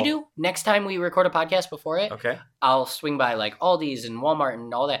know what we should do next time we record a podcast? Before it, okay. I'll swing by like Aldi's and Walmart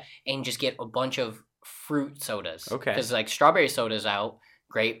and all that, and just get a bunch of fruit sodas. Okay. Because like strawberry soda's out,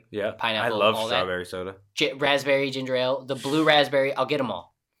 grape, pineapple. I love strawberry soda. Raspberry ginger ale, the blue raspberry. I'll get them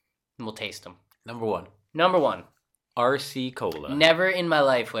all, and we'll taste them. Number 1. RC Cola. Never in my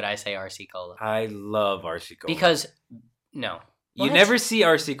life would I say RC Cola. I love RC Cola because no. You never see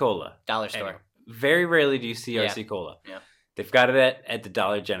RC Cola. Dollar store. Anyway, very rarely do you see RC Cola. Yeah. They've got it at the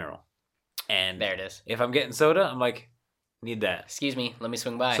Dollar General. And there it is. If I'm getting soda, I'm like, Need that. Excuse me, let me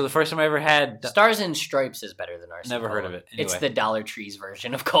swing by. So the first time I ever had Stars and Stripes is better than RC Never Cola. heard of it. Anyway. It's the Dollar Tree's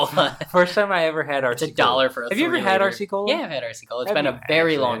version of cola. First time I ever had RC It's $1 for a Have you ever had RC Cola? Yeah, I've had RC Cola. It's been a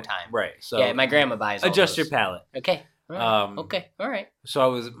very long time. Right. So yeah, my grandma buys all adjust those. your palate. Okay. All right. Okay. All right.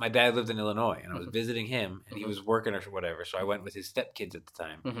 So my dad lived in Illinois, and I was visiting him, and he was working or whatever. So I went with his stepkids at the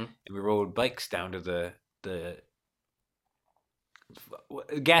time, and we rode bikes down to the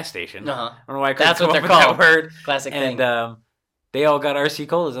gas station. I don't know why I couldn't That's come what up they're with called. that word. Classic thing. And they all got RC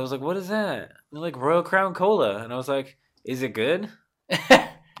Colas. I was like, "What is that?" And they're like Royal Crown Cola, and I was like, "Is it good?"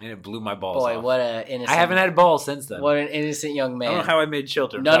 And it blew my balls off. Boy, what a innocent... I haven't had balls since then. What an innocent young man. I don't know how I made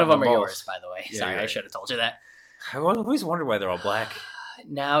children. None of them are balls. yours, by the way. Yeah, Sorry, right. I should have told you that. I always wondered why they're all black.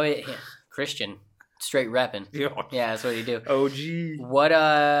 Now Christian, straight repping. Yeah, that's what you do. OG. What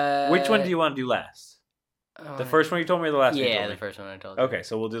Which one do you want to do last? The first one you told me, or the last one? Yeah, the first one I told you. Okay,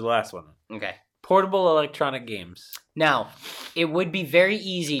 so we'll do the last one then. Okay. Portable electronic games. Now, it would be very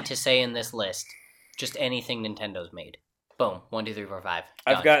easy to say in this list just anything Nintendo's made. Boom. 1, 2, 3, 4, 5.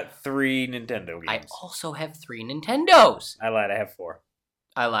 Done. I've got 3 Nintendo games. I also have 3 Nintendos. I lied. I have 4.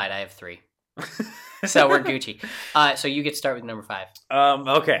 I lied. I have 3. So we're Gucci. So you get to start with number 5.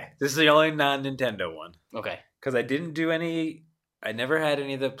 Okay. This is the only non-Nintendo one. Okay. Because I didn't do any... I never had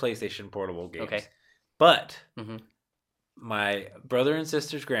any of the PlayStation portable games. Okay. But... my brother and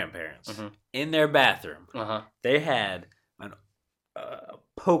sister's grandparents, in their bathroom, they had a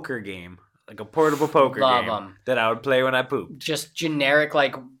poker game, like a portable poker game that I would play when I pooped. Just generic,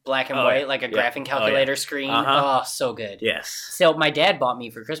 like black and white, like a graphing calculator screen. Oh, so good. Yes. So my dad bought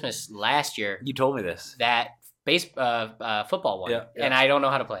me for Christmas last year. You told me this. That football one, and I don't know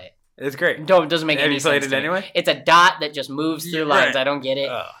how to play it. It's great. It doesn't make any sense. Have you played it anyway? It's a dot that just moves through lines. I don't get it.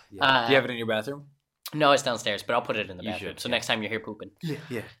 Oh, yeah. Do you have it in your bathroom? No, it's downstairs, but I'll put it in the bathroom. Should, so next time you're here pooping.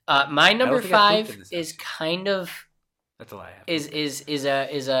 Yeah. My number 5 is kind of... That's a lie. Is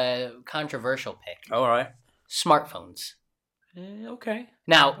a controversial pick. Oh, all right. Smartphones. Okay.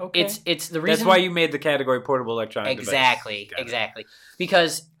 Now, it's the reason... That's why you made the category portable electronic Exactly.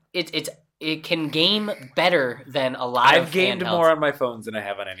 Because it can game better than a lot of I've gamed handhelds. more on my phones than I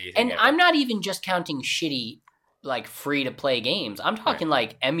have on anything. And ever. I'm not even just counting shitty, like, free-to-play games. I'm talking,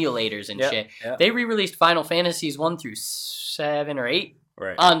 like, emulators and shit. Yep. They re-released Final Fantasies 1 through 7 or 8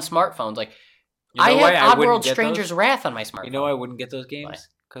 right. on smartphones. Like, you know I have Oddworld Stranger's Wrath on my smartphone. You know why I wouldn't get those games?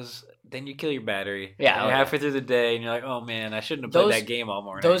 Because then you kill your battery. Yeah. You're halfway through the day, and you're like, oh, man, I shouldn't have played that game all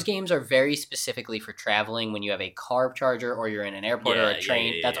morning. Those games are very specifically for traveling when you have a car charger or you're in an airport or a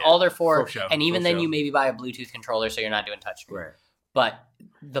train. That's all they're for. And even then, you maybe buy a Bluetooth controller so you're not doing touchscreen. Right. But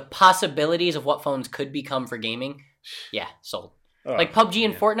the possibilities of what phones could become for gaming, yeah, sold. Oh, like PUBG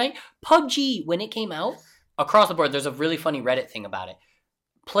and Fortnite. PUBG, when it came out, across the board, there's a really funny Reddit thing about it.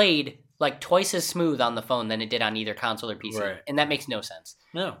 Played like twice as smooth on the phone than it did on either console or PC. Right. And that makes no sense.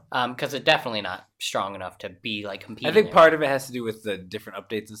 No. Because it's definitely not strong enough to be like competing. I think part of it has to do with the different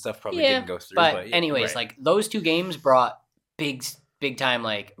updates and stuff probably didn't go through. But anyways, like those two games brought big time,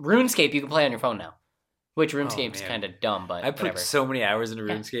 like RuneScape you can play on your phone now. Which RuneScape's kind of dumb, but I put so many hours into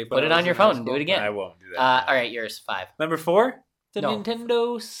RuneScape. Put it on your phone and do it again. I won't do that. All right, yours 5. Number 4? The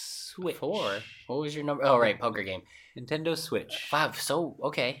Nintendo Switch. 4? What was your number? Oh, right, poker game. Nintendo Switch. 5. So,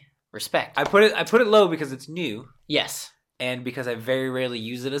 okay. Respect. I put it low because it's new. Yes. And because I very rarely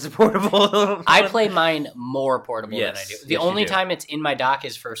use it as a portable. I play mine more portable than I do. The only time it's in my dock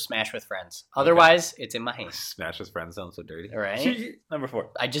is for Smash with Friends. Otherwise, it's in my hand. Smash with Friends sounds so dirty. Right? Number 4.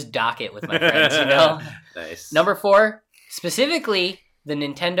 I just dock it with my friends, you know? Nice. Number 4, specifically the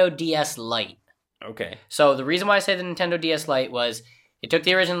Nintendo DS Lite. Okay. So the reason why I say the Nintendo DS Lite was it took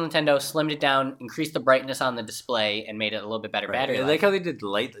the original Nintendo, slimmed it down, increased the brightness on the display, and made it a little bit better battery life. I like how they did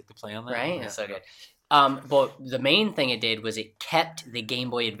light, like the play on that. Right? Yeah. That's so good. But the main thing it did was it kept the Game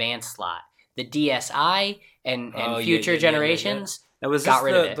Boy Advance slot. The DSi and future generations got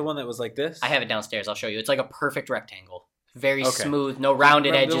rid of it. The one that was like this? I have it downstairs. I'll show you. It's like a perfect rectangle. Very smooth, no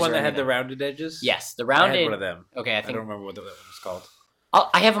rounded edges. The one that had the rounded edges? Yes, the rounded. I had one of them. Okay, I think. I don't remember what that was called.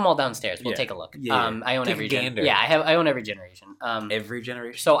 I have them all downstairs. We'll take a look. Yeah. I own every generation. Yeah, I own every generation. Every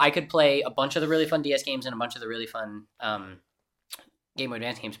generation. So I could play a bunch of the really fun DS games and a bunch of the really fun Game Boy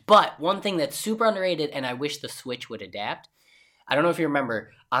Advance games. But one thing that's super underrated, and I wish the Switch would adapt. I don't know if you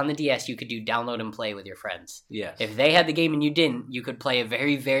remember, on the DS you could do download and play with your friends. Yes. If they had the game and you didn't, you could play a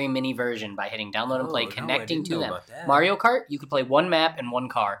very, very mini version by hitting download and play, connecting to them. Mario Kart, you could play one map and one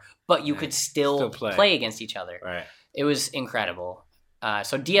car, but you could still play against each other. Right. It was incredible.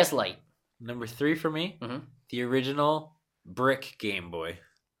 So DS Lite. Number 3 for me, the original brick Game Boy.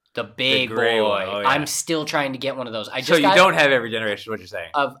 The big The boy. gray one. Oh, yeah. I'm still trying to get one of those. So you don't have every generation. What you're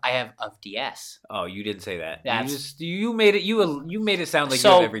saying? I have of DS. Oh, you didn't say that. That's, you made it sound like you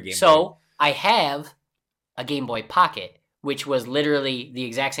have every Game Boy. So I have a Game Boy Pocket, which was literally the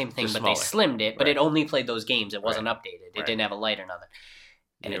exact same thing, but they slimmed it. But it only played those games. It wasn't updated. It didn't have a light or nothing.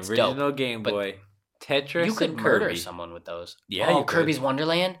 And it's original dope. Game Boy. Tetris. You could and murder Kirby. someone with those. Yeah. Oh, Kirby's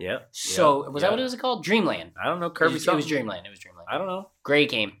Wonderland. Yep. So was that what it was called? Dreamland. I don't know. Kirby. It was Dreamland. It was Dreamland. I don't know. Great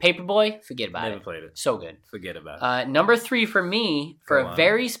game. Paperboy. Forget about it. Never played it. So good. Forget about it. Number 3 for me, for a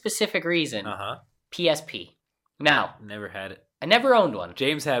very specific reason. PSP. Now. Never had it. I never owned one.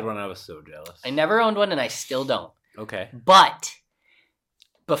 James had one. I was so jealous. I never owned one, and I still don't. Okay. But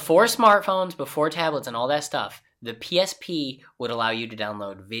before smartphones, before tablets, and all that stuff, the PSP would allow you to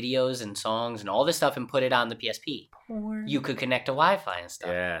download videos and songs and all this stuff and put it on the PSP. You could connect to Wi-Fi and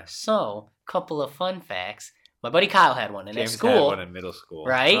stuff. Yeah. So, couple of fun facts. My buddy Kyle had one, and James at school, had one in middle school,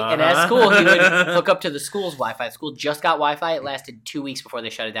 right? And at school, he would hook up to the school's Wi-Fi. School just got Wi-Fi. It lasted 2 weeks before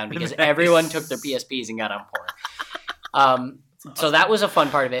they shut it down because everyone took their PSPs and got on porn. So that was a fun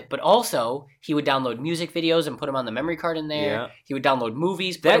part of it. But also, he would download music videos and put them on the memory card in there. Yeah. He would download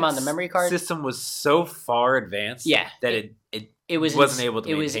movies, put them on the memory card. The system was so far advanced that it wasn't able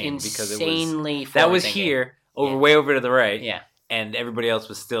to maintain because it was insanely that was here way over to the right. Yeah. And everybody else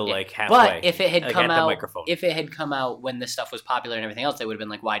was still like halfway. But if it had come out when this stuff was popular and everything else, they would have been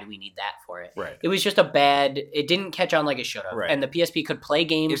like, why do we need that for it? Right. It was just it didn't catch on like it should have. Right. And the PSP could play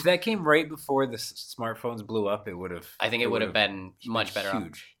games. If that came right before the smartphones blew up, it would have. I think it would have been much better.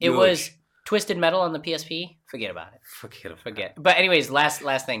 Huge. It was Twisted Metal on the PSP. Forget about it. Forget. But anyways, last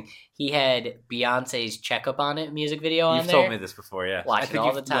thing. He had Beyonce's Checkup on It music video on there. You've told me this before, yeah. Watch it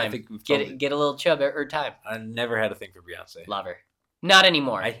all the time. Get a little chub every time. I never had a thing for Beyonce. Love her. Not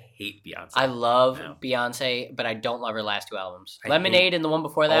anymore. I hate Beyonce. I love Beyonce, but I don't love her last 2 albums. Lemonade and the one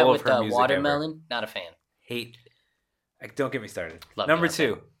before that with the watermelon. Ever. Not a fan. Don't get me started. Love Number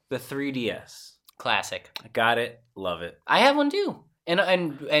Beyonce. 2, the 3DS. Classic. I got it. Love it. I have one too.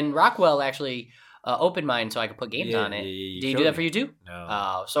 And Rockwell actually opened mine so I could put games on it. Did he do that for you too?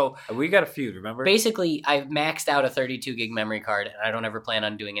 No. So we got a few, remember? Basically, I've maxed out a 32 gig memory card, and I don't ever plan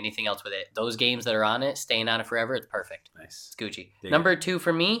on doing anything else with it. Those games that are on it, staying on it forever, it's perfect. Nice. It's Gucci. Number 2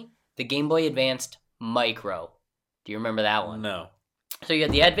 for me, the Game Boy Advanced Micro. Do you remember that one? No. So you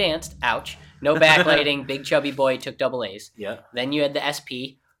had the Advanced, ouch, no backlighting, big chubby boy, took double A's. Yeah. Then you had the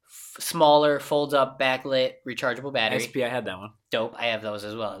SP, smaller, folds up, backlit, rechargeable battery. SP, I had that one. Dope. I have those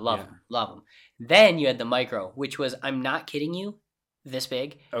as well. I love them. Then you had the Micro, which was, I'm not kidding you, this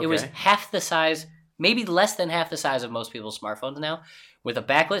big. Okay. It was half the size, maybe less than half the size of most people's smartphones now, with a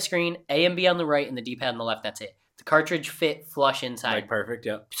backlit screen, A and B on the right, and the D-pad on the left. That's it. The cartridge fit flush inside. Like perfect,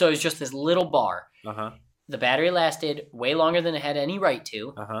 yeah. So it was just this little bar. Uh-huh. The battery lasted way longer than it had any right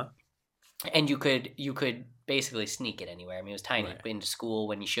to. Uh-huh. And you could basically sneak it anywhere. I mean, it was tiny. Right. Into school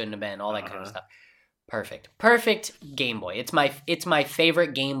when you shouldn't have been, all that kind of stuff. Perfect Game Boy. It's my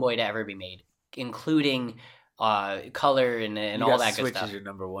favorite Game Boy to ever be made, including color and all that good stuff. Switch is your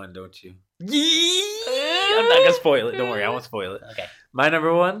number 1, don't you? I'm not gonna spoil it. Don't worry, I won't spoil it. Okay. My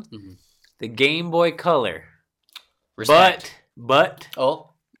number 1, the Game Boy Color. Respect. But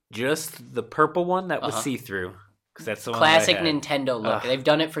just the purple one that was see-through. Because that's the one classic Nintendo look. They've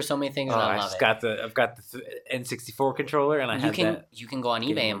done it for so many things, and I love it. I've got the N64 controller, and you can go on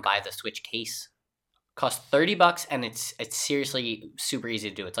eBay and buy the Switch case. Costs $30, and it's seriously super easy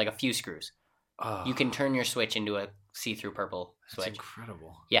to do. It's like a few screws. You can turn your Switch into a see-through purple Switch. That's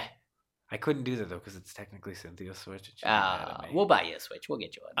incredible. Yeah. I couldn't do that though because it's technically Cynthia's Switch. We'll buy you a Switch. We'll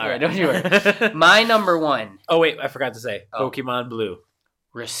get you one. All right, don't you worry. My number 1. Oh wait, I forgot to say Pokemon Blue.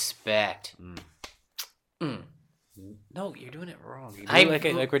 Respect. No, you're doing it wrong.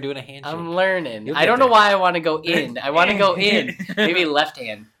 Like we're doing a handshake. I'm learning. I don't know why I want to go in. I want to go in. Maybe left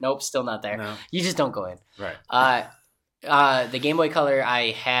hand. Nope, still not there. No. You just don't go in. Right. The Game Boy Color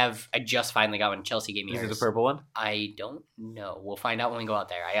I just finally got when Chelsea gave me hers. Is it the purple one? I don't know. We'll find out when we go out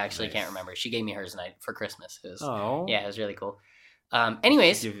there. I actually can't remember. She gave me hers for Christmas. It was really cool.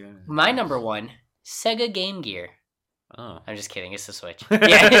 Anyways, my number 1, Sega Game Gear. Oh. I'm just kidding. It's the Switch.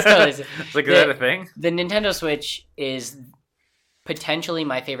 Yeah, it's totally. Is that a thing? The Nintendo Switch is potentially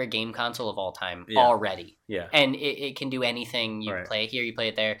my favorite game console of all time already. Yeah. And it can do anything. You play it here, you play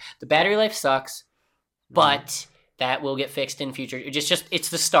it there. The battery life sucks, but that will get fixed in future. It's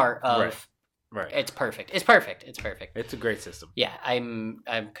the start of. Right. It's perfect. It's a great system. Yeah,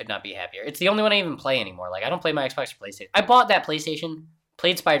 I could not be happier. It's the only one I even play anymore. Like I don't play my Xbox or PlayStation. I bought that PlayStation,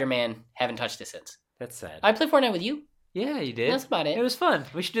 played Spider-Man, haven't touched it since. That's sad. I played Fortnite with you. Yeah, you did. That's about it. It was fun.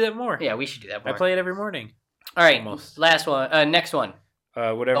 We should do that more. Yeah, we should do that more. I play it every morning. All right, last one. Next one.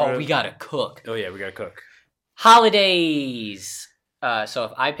 Whatever. Oh, we gotta cook. Oh yeah, we gotta cook. Holidays. So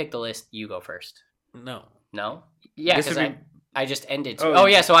if I pick the list, you go first. No. No? Yeah, because I just ended. Oh,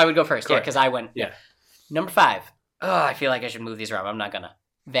 yeah, so I would go first. Correct. Yeah, because I went. Yeah. Number 5. Oh, I feel like I should move these around. I'm not gonna.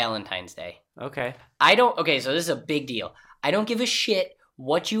 Valentine's Day. Okay. Okay, so this is a big deal. I don't give a shit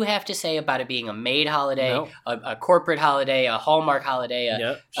what you have to say about it being a maid holiday, Nope. a corporate holiday, a Hallmark holiday.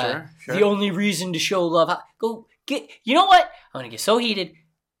 Yep, sure. The only reason to show love. Go get. You know what? I'm gonna get so heated.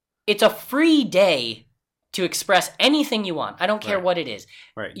 It's a free day to express anything you want. I don't care what it is.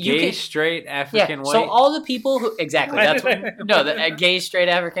 Right. Gay, straight, African, white. So all the people who that's what gay, straight,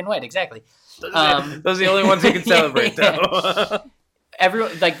 African, white. Exactly. Those are the only ones you can celebrate, though.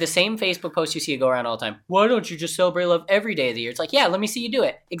 Everyone, like the same Facebook post you see go around all the time. Why don't you just celebrate love every day of the year? It's like, yeah, let me see you do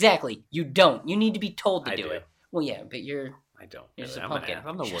it. Exactly. You don't. You need to be told to do it. Well, yeah, but I don't. You're just a pumpkin.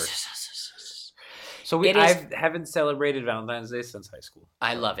 I'm the worst. So I haven't celebrated Valentine's Day since high school.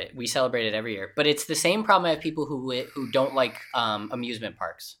 I love it. We celebrate it every year, but it's the same problem I have people who don't like amusement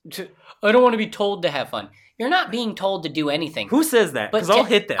parks. I don't want to be told to have fun. You're not being told to do anything. Who says that? Because I'll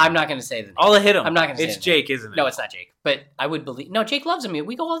hit them. I'm not going to say that. I'll hit them. I'm not going to say It's Jake, isn't it? No, it's not Jake. But I would believe. No, Jake loves them.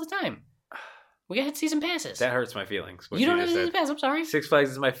 We go all the time. We got season passes. That hurts my feelings. You don't have season pass. I'm sorry. Six Flags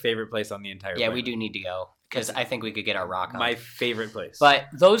is my favorite place on the entire planet. We do need to go because I think we could get our rock on. My favorite place. But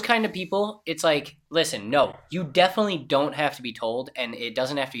those kind of people, it's like, listen, no, you definitely don't have to be told, and it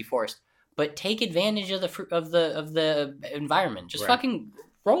doesn't have to be forced. But take advantage of the environment. Just fucking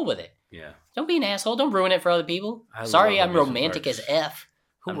roll with it. Yeah. Don't be an asshole. Don't ruin it for other people. Sorry, I'm romantic as F.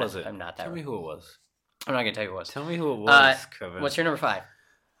 Who was it? I'm not that. Tell me who it was. I'm not gonna tell you who it was. Tell me who it was, Kevin. What's your number 5?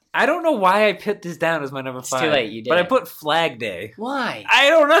 I don't know why I put this down as my number 5. It's too late. You did. But I put Flag Day. Why? I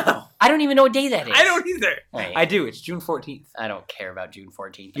don't know. I don't even know what day that is. I don't either. Right. I do. It's June 14th. I don't care about June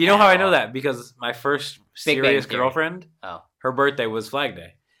 14th. You know how I know that? Because my first serious girlfriend, her birthday was Flag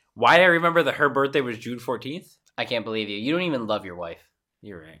Day. Why I remember that her birthday was June 14th? I can't believe you. You don't even love your wife.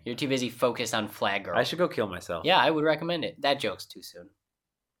 You're right. You're too busy focused on Flag Girl. I should go kill myself. Yeah, I would recommend it. That joke's too soon.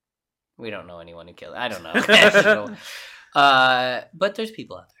 We don't know anyone who killed. I don't know. But there's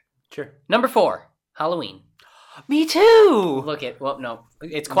people out there. Sure. Number 4, Halloween. Me too. Look at no,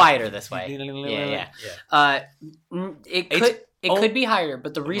 it's quieter this way. Yeah. It could be higher,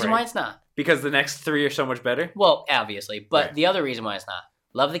 but the reason why it's not because the next 3 are so much better. Well, obviously, but the other reason why it's not.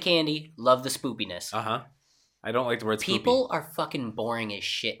 Love the candy, love the spoopiness. I don't like the word spoopy. People are fucking boring as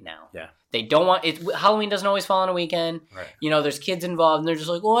shit now. Yeah. They don't want it. Halloween doesn't always fall on a weekend. Right. You know, there's kids involved, and they're just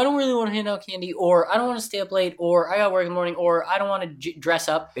like, "Well, I don't really want to hand out candy, or I don't want to stay up late, or I got work in the morning, or I don't want to dress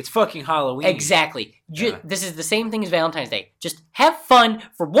up." It's fucking Halloween. Exactly. This is the same thing as Valentine's Day. Just have fun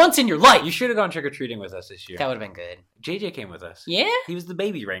for once in your life. You should have gone trick or treating with us this year. That would have been good. JJ came with us. Yeah. He was the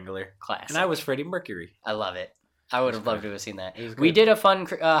baby wrangler. Classic. And I was Freddie Mercury. I love it. I would have loved to have seen that. We did a fun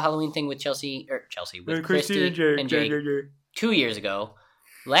Halloween thing with Chelsea with Christy and Jake 2 years ago.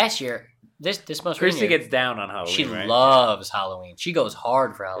 Last year, this most Christy gets down on Halloween. She loves Halloween. She goes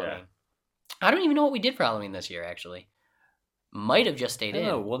hard for Halloween. Yeah. I don't even know what we did for Halloween this year. Actually, might have just stayed in.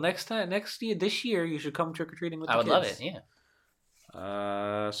 Oh well, this year you should come trick or treating with the kids. I would love it.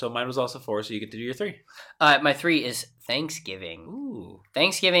 Yeah. So mine was also 4, so you get to do your 3. My 3 is Thanksgiving. Ooh.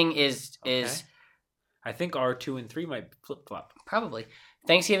 Thanksgiving is. I think our 2 and 3 might flip flop. Probably.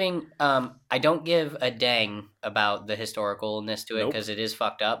 Thanksgiving, I don't give a dang about the historicalness to it because it is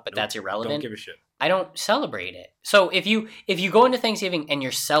fucked up, but that's irrelevant. Don't give a shit. I don't celebrate it. So if you go into Thanksgiving and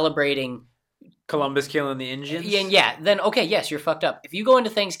you're celebrating Columbus killing the Indians, then okay, yes, you're fucked up. If you go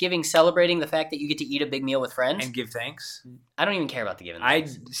into Thanksgiving celebrating the fact that you get to eat a big meal with friends and give thanks, I don't even care about the giving.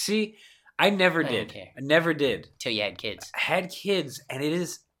 I never did. I never did till you had kids. I had kids, and it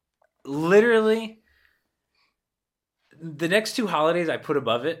is literally. The next 2 holidays I put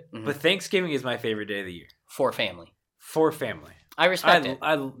above it, but Thanksgiving is my favorite day of the year. For family. I respect it.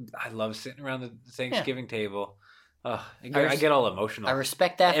 I love sitting around the Thanksgiving table. I get all emotional. I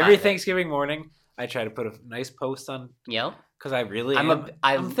respect that. Every Thanksgiving morning, I try to put a nice post on. Yeah. Because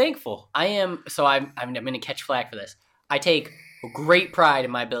I'm thankful. I am. So I'm going to catch flack for this. I take great pride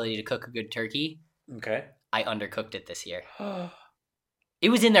in my ability to cook a good turkey. Okay. I undercooked it this year. It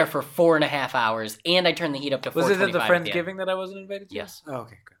was in there for 4.5 hours, and I turned the heat up to 4:25. Was it at the Friendsgiving that I wasn't invited to? Yes. Oh,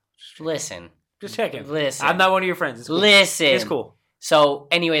 okay, good. Listen. Just checking. Listen. I'm not one of your friends. It's cool. Listen. It's cool. So,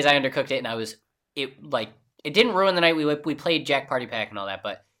 anyways, I undercooked it, and it didn't ruin the night. We played Jack Party Pack and all that,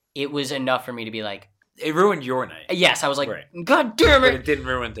 but it was enough for me to be like... It ruined your night. Yes, I was like, God damn it! But it didn't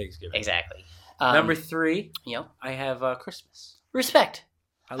ruin Thanksgiving. Exactly. Number 3, yep. I have Christmas. Respect.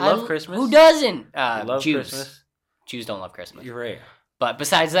 I love Christmas. Who doesn't? I love Jews. Christmas. Jews don't love Christmas. You're right. But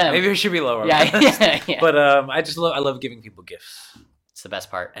besides them... Maybe it should be lower. Yeah. But I love giving people gifts. It's the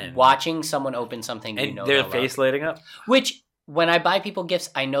best part. And watching someone open something and their face lighting up. Which, when I buy people gifts,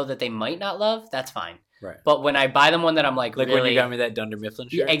 I know that they might not love. That's fine. Right. But when I buy them one that I'm like really... when you got me that Dunder Mifflin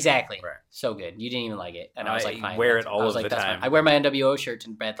shirt? Yeah, exactly. Right. So good. You didn't even like it. And I was like, fine. I wear it all of the time. Fine. I wear my NWO shirt to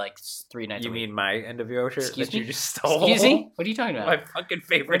bed like 3 nights a week. You mean my NWO shirt Excuse me? you just stole? Excuse me? What are you talking about? My fucking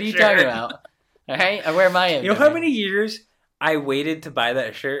favorite shirt. What are you talking about? All right? I wear my NWO. You know how many years I waited to buy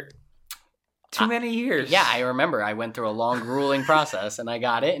that shirt? Too many years. Yeah, I remember. I went through a long, grueling process, and I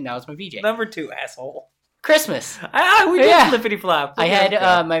got it, and now it's my VJ. Number 2, asshole. Christmas. We did flippity flop. I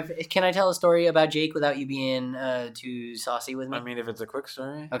had my. Can I tell a story about Jake without you being too saucy with me? I mean, if it's a quick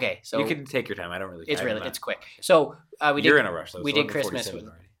story, okay. So you can take your time. I don't really. It's quick. So You're in a rush though. We did Christmas with.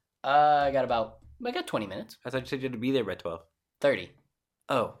 I got 20 minutes. I thought you said you had to be there by 12. 30.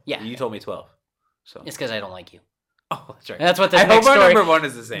 Oh yeah. You told me 12. So it's because I don't like you. Oh, that's right. And that's what this I next hope our story. Number 1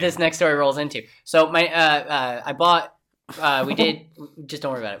 is the same. This next story rolls into. So I bought. We did. Just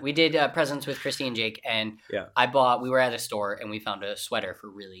don't worry about it. We did presents with Christy and Jake, and we were at a store and we found a sweater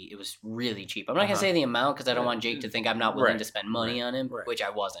for it was really cheap. I'm not gonna say the amount because I don't want Jake to think I'm not willing to spend money on him, which I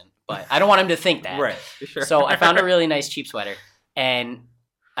wasn't. But I don't want him to think that. Right. Sure. So I found a really nice cheap sweater, and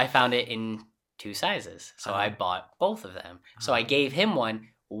I found it in 2 sizes. So I bought both of them. So I gave him one.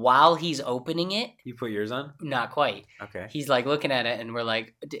 While he's opening it, you put yours on? Not quite. Okay. He's like looking at it, and we're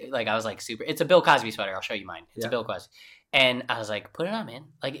like I was like super. It's a Bill Cosby sweater. I'll show you mine. It's a Bill Cosby, and I was like, put it on, man.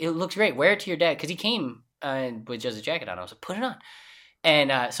 Like it looks great. Wear it to your dad because he came with just a jacket on. I was like, put it on.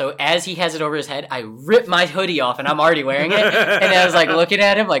 And so as he has it over his head, I rip my hoodie off, and I'm already wearing it. And I was like looking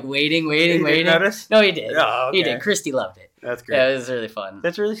at him, like waiting. Did he notice? No, he did. Oh, okay. He did. Christy loved it. That's great. Yeah, it was really fun.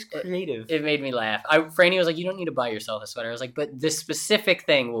 That's really creative. It made me laugh. Franny was like, you don't need to buy yourself a sweater. I was like, but this specific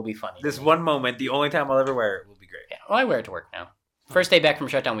thing will be funny. This one moment, the only time I'll ever wear it, will be great. Yeah, well, I wear it to work now. First day back from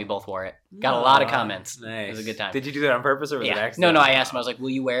shutdown, we both wore it. Got a lot of comments. Nice. It was a good time. Did you do that on purpose or was it accident? No, I asked him. I was like, will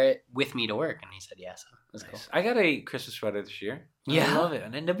you wear it with me to work? And he said, yes. Yeah, so it was cool. I got a Christmas sweater this year. Yeah. I love it.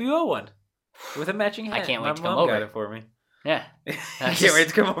 An NWO one. With a matching hat. I can't wait to come over. My mom got it for me. Yeah. I can't wait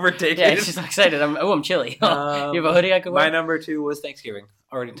to come over and take it. Yeah, she's so excited. I'm chilly. You have a hoodie I could wear? My number 2 was Thanksgiving.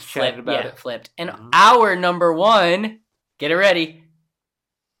 Already chatted about it. Flipped. And our number 1, get it ready,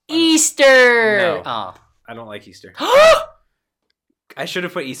 Easter. No. Oh. I don't like Easter. I should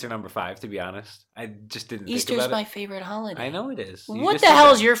have put Easter number 5, to be honest. I just didn't think about it. Easter's my favorite holiday. I know it is. What the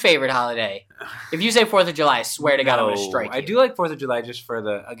hell is your favorite holiday? If you say 4th of July, I swear to God, I'm going to strike you. I do like 4th of July just for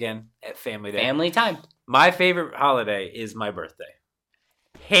family day. Family time. My favorite holiday is my birthday.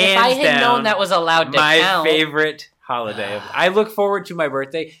 Hands down. If I had known that was allowed to count. My favorvery holiday. I look forward to my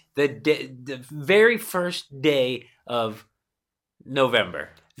birthday the very first day of November.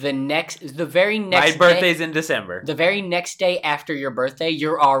 The very next My birthday's in December. The very next day after your birthday,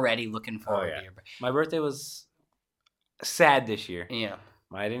 you're already looking forward to your birthday. My birthday was sad this year. Yeah.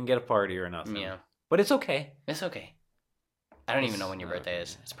 I didn't get a party or nothing. Yeah. But it's okay. It's okay. I don't even know when your birthday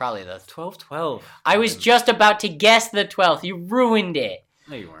is. It's probably the 12/12. I was just about to guess the 12th. You ruined it.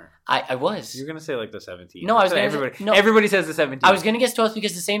 No, you weren't. I was. You're gonna say like the 17th. No, I was. Everybody says the 17th. I was gonna guess 12th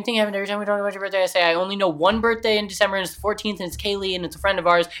because the same thing happened every time we talk about your birthday. I say I only know one birthday in December, and it's the 14th, and it's Kaylee, and it's a friend of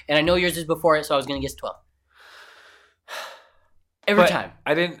ours, and I know yours is before it, so I was gonna guess 12th. Every time.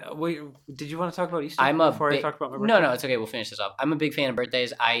 I didn't. Wait, did you want to talk about Easter before I talk about my birthday? No, it's okay. We'll finish this off. I'm a big fan of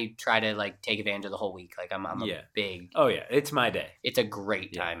birthdays. I try to take advantage of the whole week. I'm a big. Oh yeah, it's my day. It's a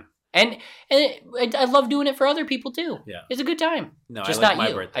great time. And I love doing it for other people too. Yeah, it's a good time. No, just I like not my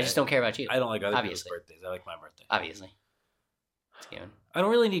you. birthday. I just don't care about you. I don't like other people's birthdays. I like my birthday. Obviously, it's given. I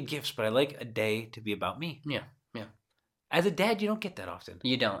don't really need gifts, but I like a day to be about me. Yeah. As a dad, you don't get that often.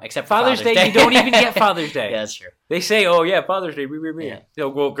 You don't, except for Father's Day. You don't even get Father's Day. Yeah, that's true. They say, "Oh yeah, Father's Day." Yeah.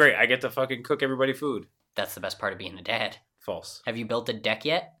 Well, great. I get to fucking cook everybody food. That's the best part of being a dad. False. Have you built a deck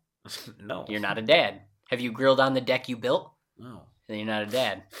yet? No. You're not a dad. Have you grilled on the deck you built? No. Then you're not a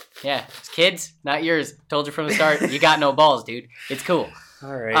dad. Yeah, it's kids, not yours. Told you from the start. You got no balls, dude. It's cool.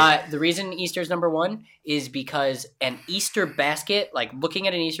 All right. The reason Easter's number 1 is because an Easter basket, looking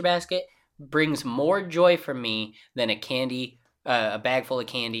at an Easter basket, brings more joy for me than a bag full of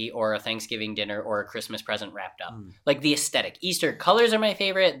candy or a Thanksgiving dinner or a Christmas present wrapped up. The aesthetic. Easter colors are my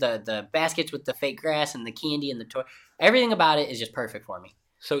favorite. The baskets with the fake grass and the candy and the toy. Everything about it is just perfect for me.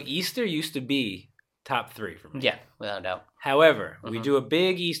 So Easter used to be top 3 for me. Yeah, without a doubt. However, we do a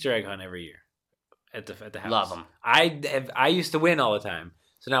big Easter egg hunt every year at the house. Love them. I used to win all the time,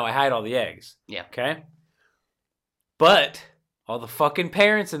 so now I hide all the eggs. Yeah. Okay? But all the fucking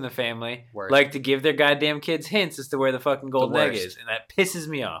parents in the family like to give their goddamn kids hints as to where the fucking golden egg is, and that pisses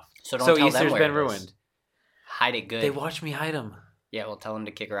me off. So don't tell Easter's them where been it ruined. Is. Hide it good. They watch me hide them. Yeah, well, tell them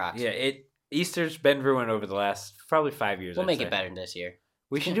to kick rocks. Yeah, Easter's been ruined over the last probably 5 years. We'll make it better this year.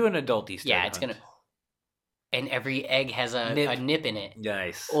 We should do an adult Easter. Yeah, it's gonna. And every egg has a nip in it.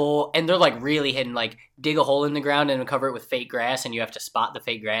 Nice. Oh, and they're like really hidden. Like dig a hole in the ground and cover it with fake grass, and you have to spot the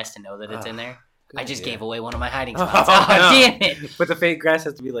fake grass to know that it's in there. I just gave away one of my hiding spots. Oh, no. Damn it! But the fake grass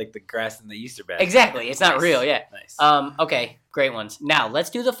has to be like the grass in the Easter basket. Exactly. It's not real. Yeah. Nice. Okay. Great ones. Now let's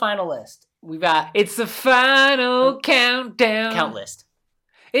do the final list. We've got. It's the final countdown. Count list.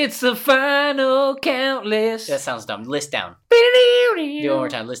 It's the final count list. That sounds dumb. List down. Do it one more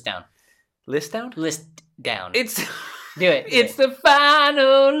time. List down. List down? List down. It's do it. It's the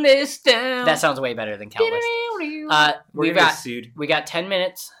final list down. That sounds way better than count list. We got 10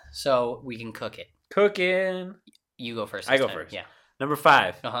 minutes, so we can cook it. Cooking. You go first. I go first. Yeah. Number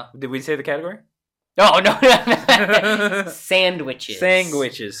 5. Did we say the category? Oh no. Sandwiches.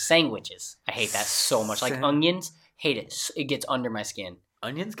 Sandwiches. I hate that so much. Like onions, hate it. It gets under my skin.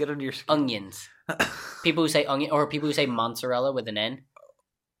 Onions get under your skin. Onions. People who say onion or people who say mozzarella with an N.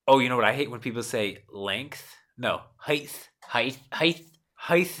 Oh, you know what I hate when people say length? No, height. Height.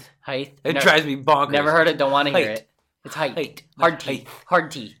 It drives me bonkers. Never heard it. Don't want to hear it. It's height.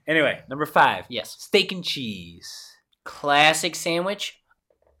 Hard T. Anyway, number 5. Yes. Steak and cheese. Classic sandwich.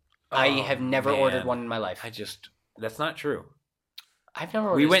 I have never ordered one in my life. That's not true. I've never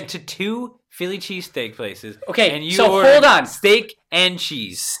ordered. We went to 2 Philly cheesesteak places. Okay, and you so hold on. Steak and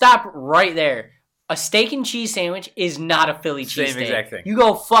cheese. Stop right there. A steak and cheese sandwich is not a Philly cheesesteak. Same exact thing. You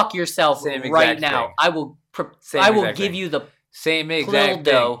go fuck yourself right now. Thing. I will give you the same exact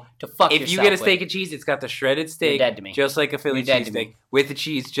dough to fuck yourself. If you get a steak and cheese, it's got the shredded steak, you're dead to me. Just like a Philly cheesesteak, with the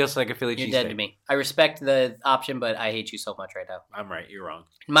cheese, just like a Philly cheesesteak. You're dead to me. I respect the option, but I hate you so much right now. I'm right. You're wrong.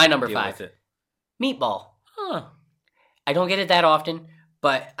 My number 5, meatball. Huh. I don't get it that often,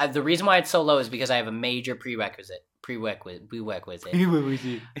 but the reason why it's so low is because I have a major prerequisite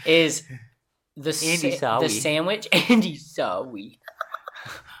is the sandwich. Andy Sawi.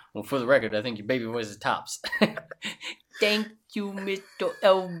 Well, for the record, I think your baby voice is tops. Thank you, Mr.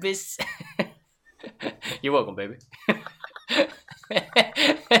 Elvis. You're welcome, baby.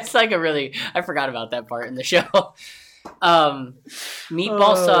 It's like I forgot about that part in the show.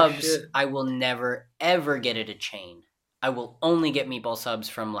 Meatball subs, shit. I will never, ever get at a chain. I will only get meatball subs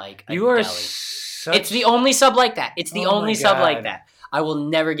from like a deli. It's the only sub like that. It's the only sub like that. I will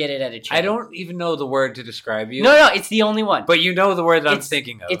never get it at a chain. I don't even know the word to describe you. No, it's the only one. But you know the word that I'm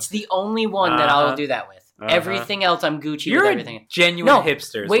thinking of. It's the only one that I'll do that with. Everything else, I'm Gucci with everything. You're a genuine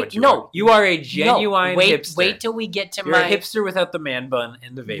hipster. You are a genuine hipster. Wait till we get to You're a hipster without the man bun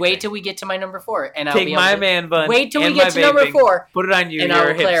and the vape. Wait till we get to my number 4, and I'll take my man bun. Wait till we get to number 4. Put it on you. And you're I'll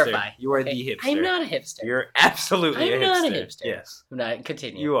a hipster. Clarify. You are the hipster. I'm not a hipster. You're absolutely I'm not a hipster. Yes. I'm not.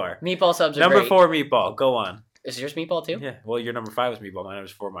 Continue. You are. Meatball subs are number great. 4 meatball. Go on. Is yours meatball too? Yeah. Well, your number 5 was meatball. Mine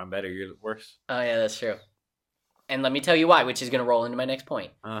was 4. Mine better. You're worse. Oh yeah, that's true. And let me tell you why, which is going to roll into my next point.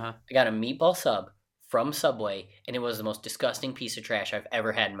 I got a meatball sub from Subway, and it was the most disgusting piece of trash I've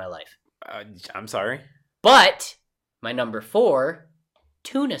ever had in my life. I'm sorry. But my number 4,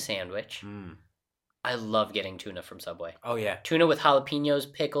 tuna sandwich. I love getting tuna from Subway. Oh, yeah. Tuna with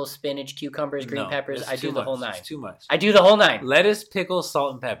jalapenos, pickles, spinach, cucumbers, green peppers. I do the whole 9. It's too much. I do the whole 9. Lettuce, pickles,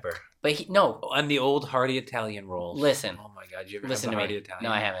 salt, and pepper. But no. On the old hearty Italian rolls. Listen. Oh, my God. You ever listen had the to me. hearty Italian?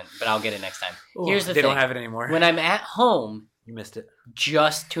 No, I haven't. But I'll get it next time. Ooh, Here's the thing. They don't have it anymore. When I'm at home. You missed it.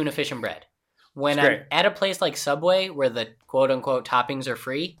 Just tuna, fish, and bread. When I'm at a place like Subway where the quote-unquote toppings are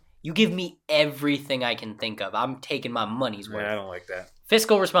free, you give me everything I can think of. I'm taking my money's worth. I don't like that.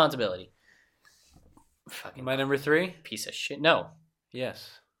 Fiscal responsibility. Fucking my number 3? Piece of shit. No.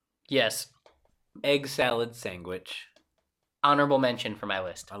 Yes. Egg salad sandwich. Honorable mention for my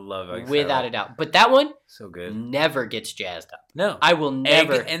list. I love egg salad. Without a doubt. But that one so good. Never gets jazzed up. No. I will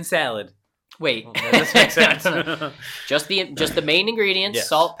never. Egg and salad. Wait. Well, that doesn't make sense. No. Just the main ingredients, yes.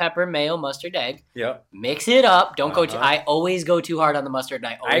 Salt, pepper, mayo, mustard, egg. Yep. Mix it up. Don't go too I always go too hard on the mustard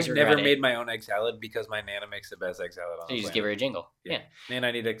and I've never made my own egg salad because my Nana makes the best egg salad on So you just give her a jingle. Yeah. Nana,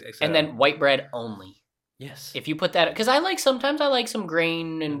 I need egg salad. And then white bread only. Yes. If you put that, because sometimes I like some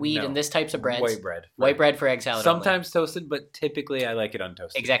grain and wheat and this types of breads. White bread for egg salad. Sometimes toasted, but typically I like it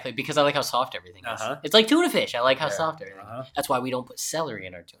untoasted. Exactly, because I like how soft everything is. It's like tuna fish. I like how soft everything is. That's why we don't put celery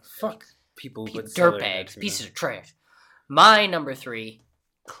in our tuna fish. Fuck people with dirtbags, pieces of trash. My number 3,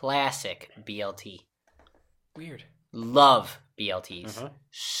 classic BLT. Weird. Love BLTs.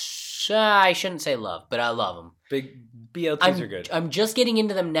 I shouldn't say love, but I love them. Big BLTs are good. I'm just getting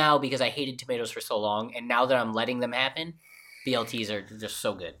into them now because I hated tomatoes for so long, and now that I'm letting them happen, BLTs are just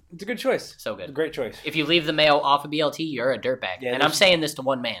so good. It's a good choice. So good. It's a great choice. If you leave the mayo off a BLT, you're a dirtbag. Yeah, and I'm saying this to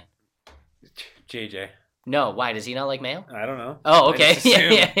one man. JJ. No, why? Does he not like mayo? I don't know. Oh, okay.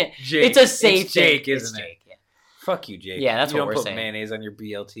 Yeah. Jake. It's a safe it's Jake, thing. isn't It's it? Jake, yeah. Fuck you, Jake. Yeah, that's you what don't we're put saying. mayonnaise on your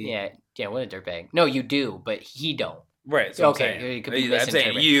BLT. Yeah, what a dirtbag. No, you do, but he don't. Right, so okay, I'm saying. it could be I'm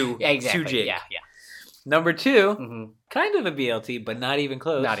saying you exactly. to Jake. Yeah. Number 2, Mm-hmm. kind of a BLT, but not even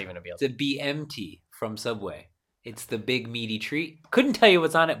close. Not even a BLT. It's a BMT from Subway. It's the big meaty treat. Couldn't tell you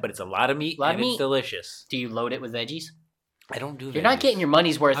what's on it, but it's a lot of meat it's delicious. Do you load it with veggies? I don't do veggies. You're not getting your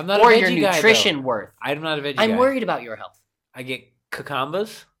money's worth I'm not or a your veggie guy, nutrition though. worth. I'm not a veggie guy. I'm worried about your health. I get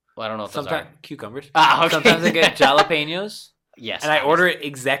cucumbers. Well, I don't know if those Sometimes are. cucumbers. Ah, okay. Sometimes I get jalapenos. Yes. And I order it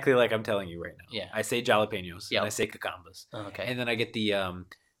exactly like I'm telling you right now. Yeah. I say jalapenos. Yep. And I say cucumbers. Oh, okay. And then I get the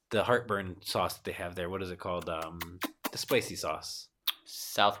heartburn sauce that they have there. What is it called? The spicy sauce.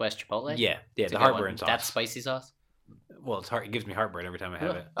 Southwest Chipotle? Yeah, It's the a good heartburn one. sauce. That's spicy sauce? Well, it's hard. It gives me heartburn every time I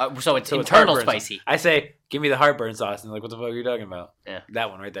have it. So it's So it's internal heartburn spicy. sauce. I say, give me the heartburn sauce. And they're like, what the fuck are you talking about? Yeah. That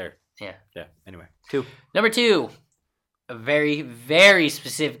one right there. Yeah. Yeah. Anyway, 2. Number 2, a very, very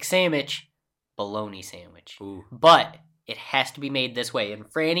specific sandwich, bologna sandwich. Ooh. But it has to be made this way. And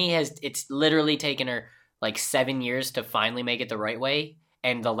Franny it's literally taken her like 7 years to finally make it the right way.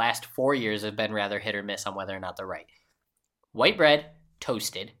 And the last 4 years have been rather hit or miss on whether or not they're right. White bread,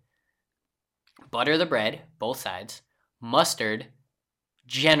 toasted. Butter the bread, both sides. Mustard,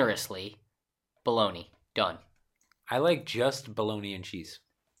 generously. Bologna, done. I like just bologna and cheese.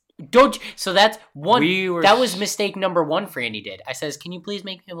 So that's one. We that was mistake number 1 Franny did. I says, can you please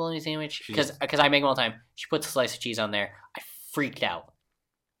make me a bologna sandwich? Because I make them all the time. She puts a slice of cheese on there. I freaked out.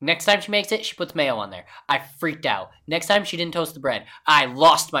 Next time she makes it, she puts mayo on there. I freaked out. Next time she didn't toast the bread. I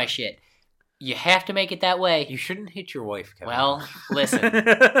lost my shit. You have to make it that way. You shouldn't hit your wife, Kevin. Well, listen.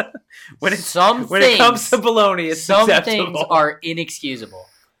 when it comes to bologna, it's some acceptable. things are inexcusable.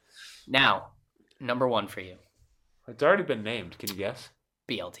 Now, number 1 for you. It's already been named. Can you guess?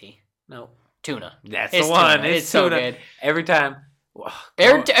 BLT. No. Tuna. That's It's the one. tuna. It's so tuna. good. Every time.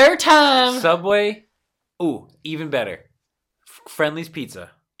 Air time. Subway. Ooh, even better. Friendly's Pizza.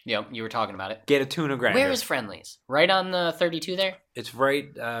 Yep, you were talking about it. Get a tuna grinder. Where is Friendly's? Right on the 32 there? It's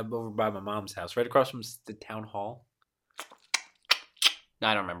right over by my mom's house, right across from the town hall. No,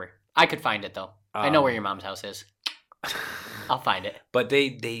 I don't remember. I could find it though. I know where your mom's house is. I'll find it. But they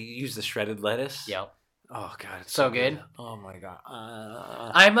use the shredded lettuce. Yep. Oh god, it's so good. Oh my god.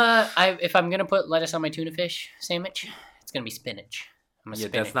 If I'm gonna put lettuce on my tuna fish sandwich, it's gonna be spinach.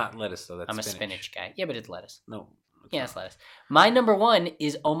 That's not lettuce though. I'm a spinach guy. Yeah, but it's lettuce. No. Yeah, it's lettuce. My number 1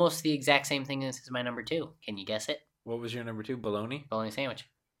 is almost the exact same thing as my number 2. Can you guess it? What was your number 2? Bologna? Bologna sandwich.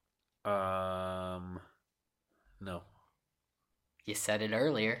 No. You said it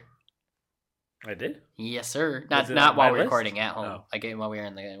earlier. I did? Yes, sir. Was it Not on while my we're list? recording at home. Oh. Like while we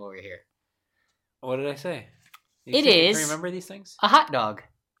were here. What did I say? It Can is you remember these things? a hot dog.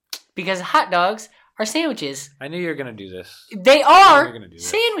 Because hot dogs are sandwiches. I knew you were gonna do this. They are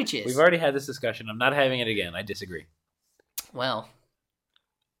sandwiches. We've already had this discussion. I'm not having it again. I disagree. Well,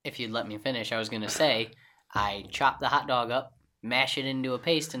 if you'd let me finish, I was going to say I chop the hot dog up, mash it into a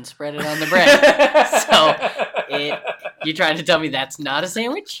paste, and spread it on the bread. You trying to tell me that's not a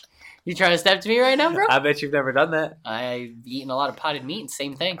sandwich? You trying to step to me right now, bro? I bet you've never done that. I've eaten a lot of potted meat,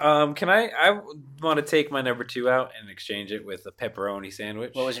 same thing. Can I want to take my number 2 out and exchange it with a pepperoni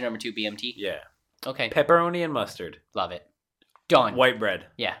sandwich. What was your number 2, BMT? Yeah. Okay. Pepperoni and mustard. Love it. Done. White bread.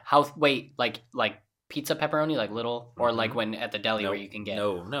 Yeah. Like pizza pepperoni, like little, or like when at the deli where you can get.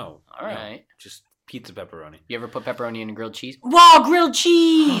 No. All right. Just pizza pepperoni. You ever put pepperoni in a grilled cheese? Whoa, grilled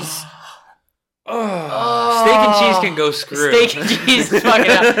cheese! Steak and cheese can go screw. Steak and cheese is fucking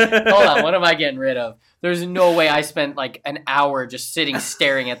up. Hold on, what am I getting rid of? There's no way I spent like an hour just sitting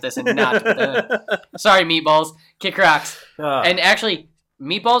staring at this and not. Sorry, meatballs. Kick rocks. And actually,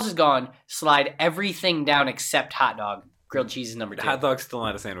 meatballs is gone. Slide everything down except hot dog. Grilled cheese is number 2. Hot dog's still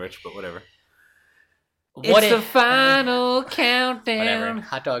not a sandwich, but whatever. It's the final countdown. Whatever.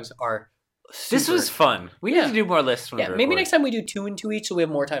 Hot dogs are super. This was fun. We need to do more lists. Yeah, maybe next time we do 2 and 2 each so we have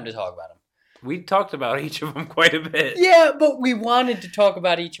more time to talk about them. We talked about each of them quite a bit. Yeah, but we wanted to talk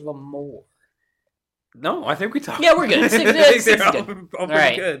about each of them more. No, I think we talked. Yeah, we're good. Six is all good. pretty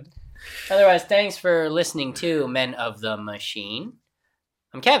right. good. Otherwise, thanks for listening to Men of the Machine.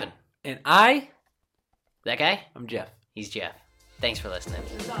 I'm Kevin. And I? That guy? I'm Jeff. He's Jeff. Thanks for listening.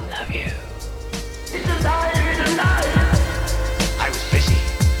 Love you. It's alive, it's alive. I was busy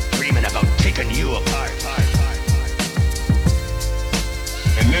dreaming about taking you apart.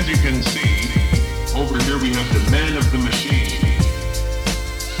 And as you can see, over here we have the Man of the Machine.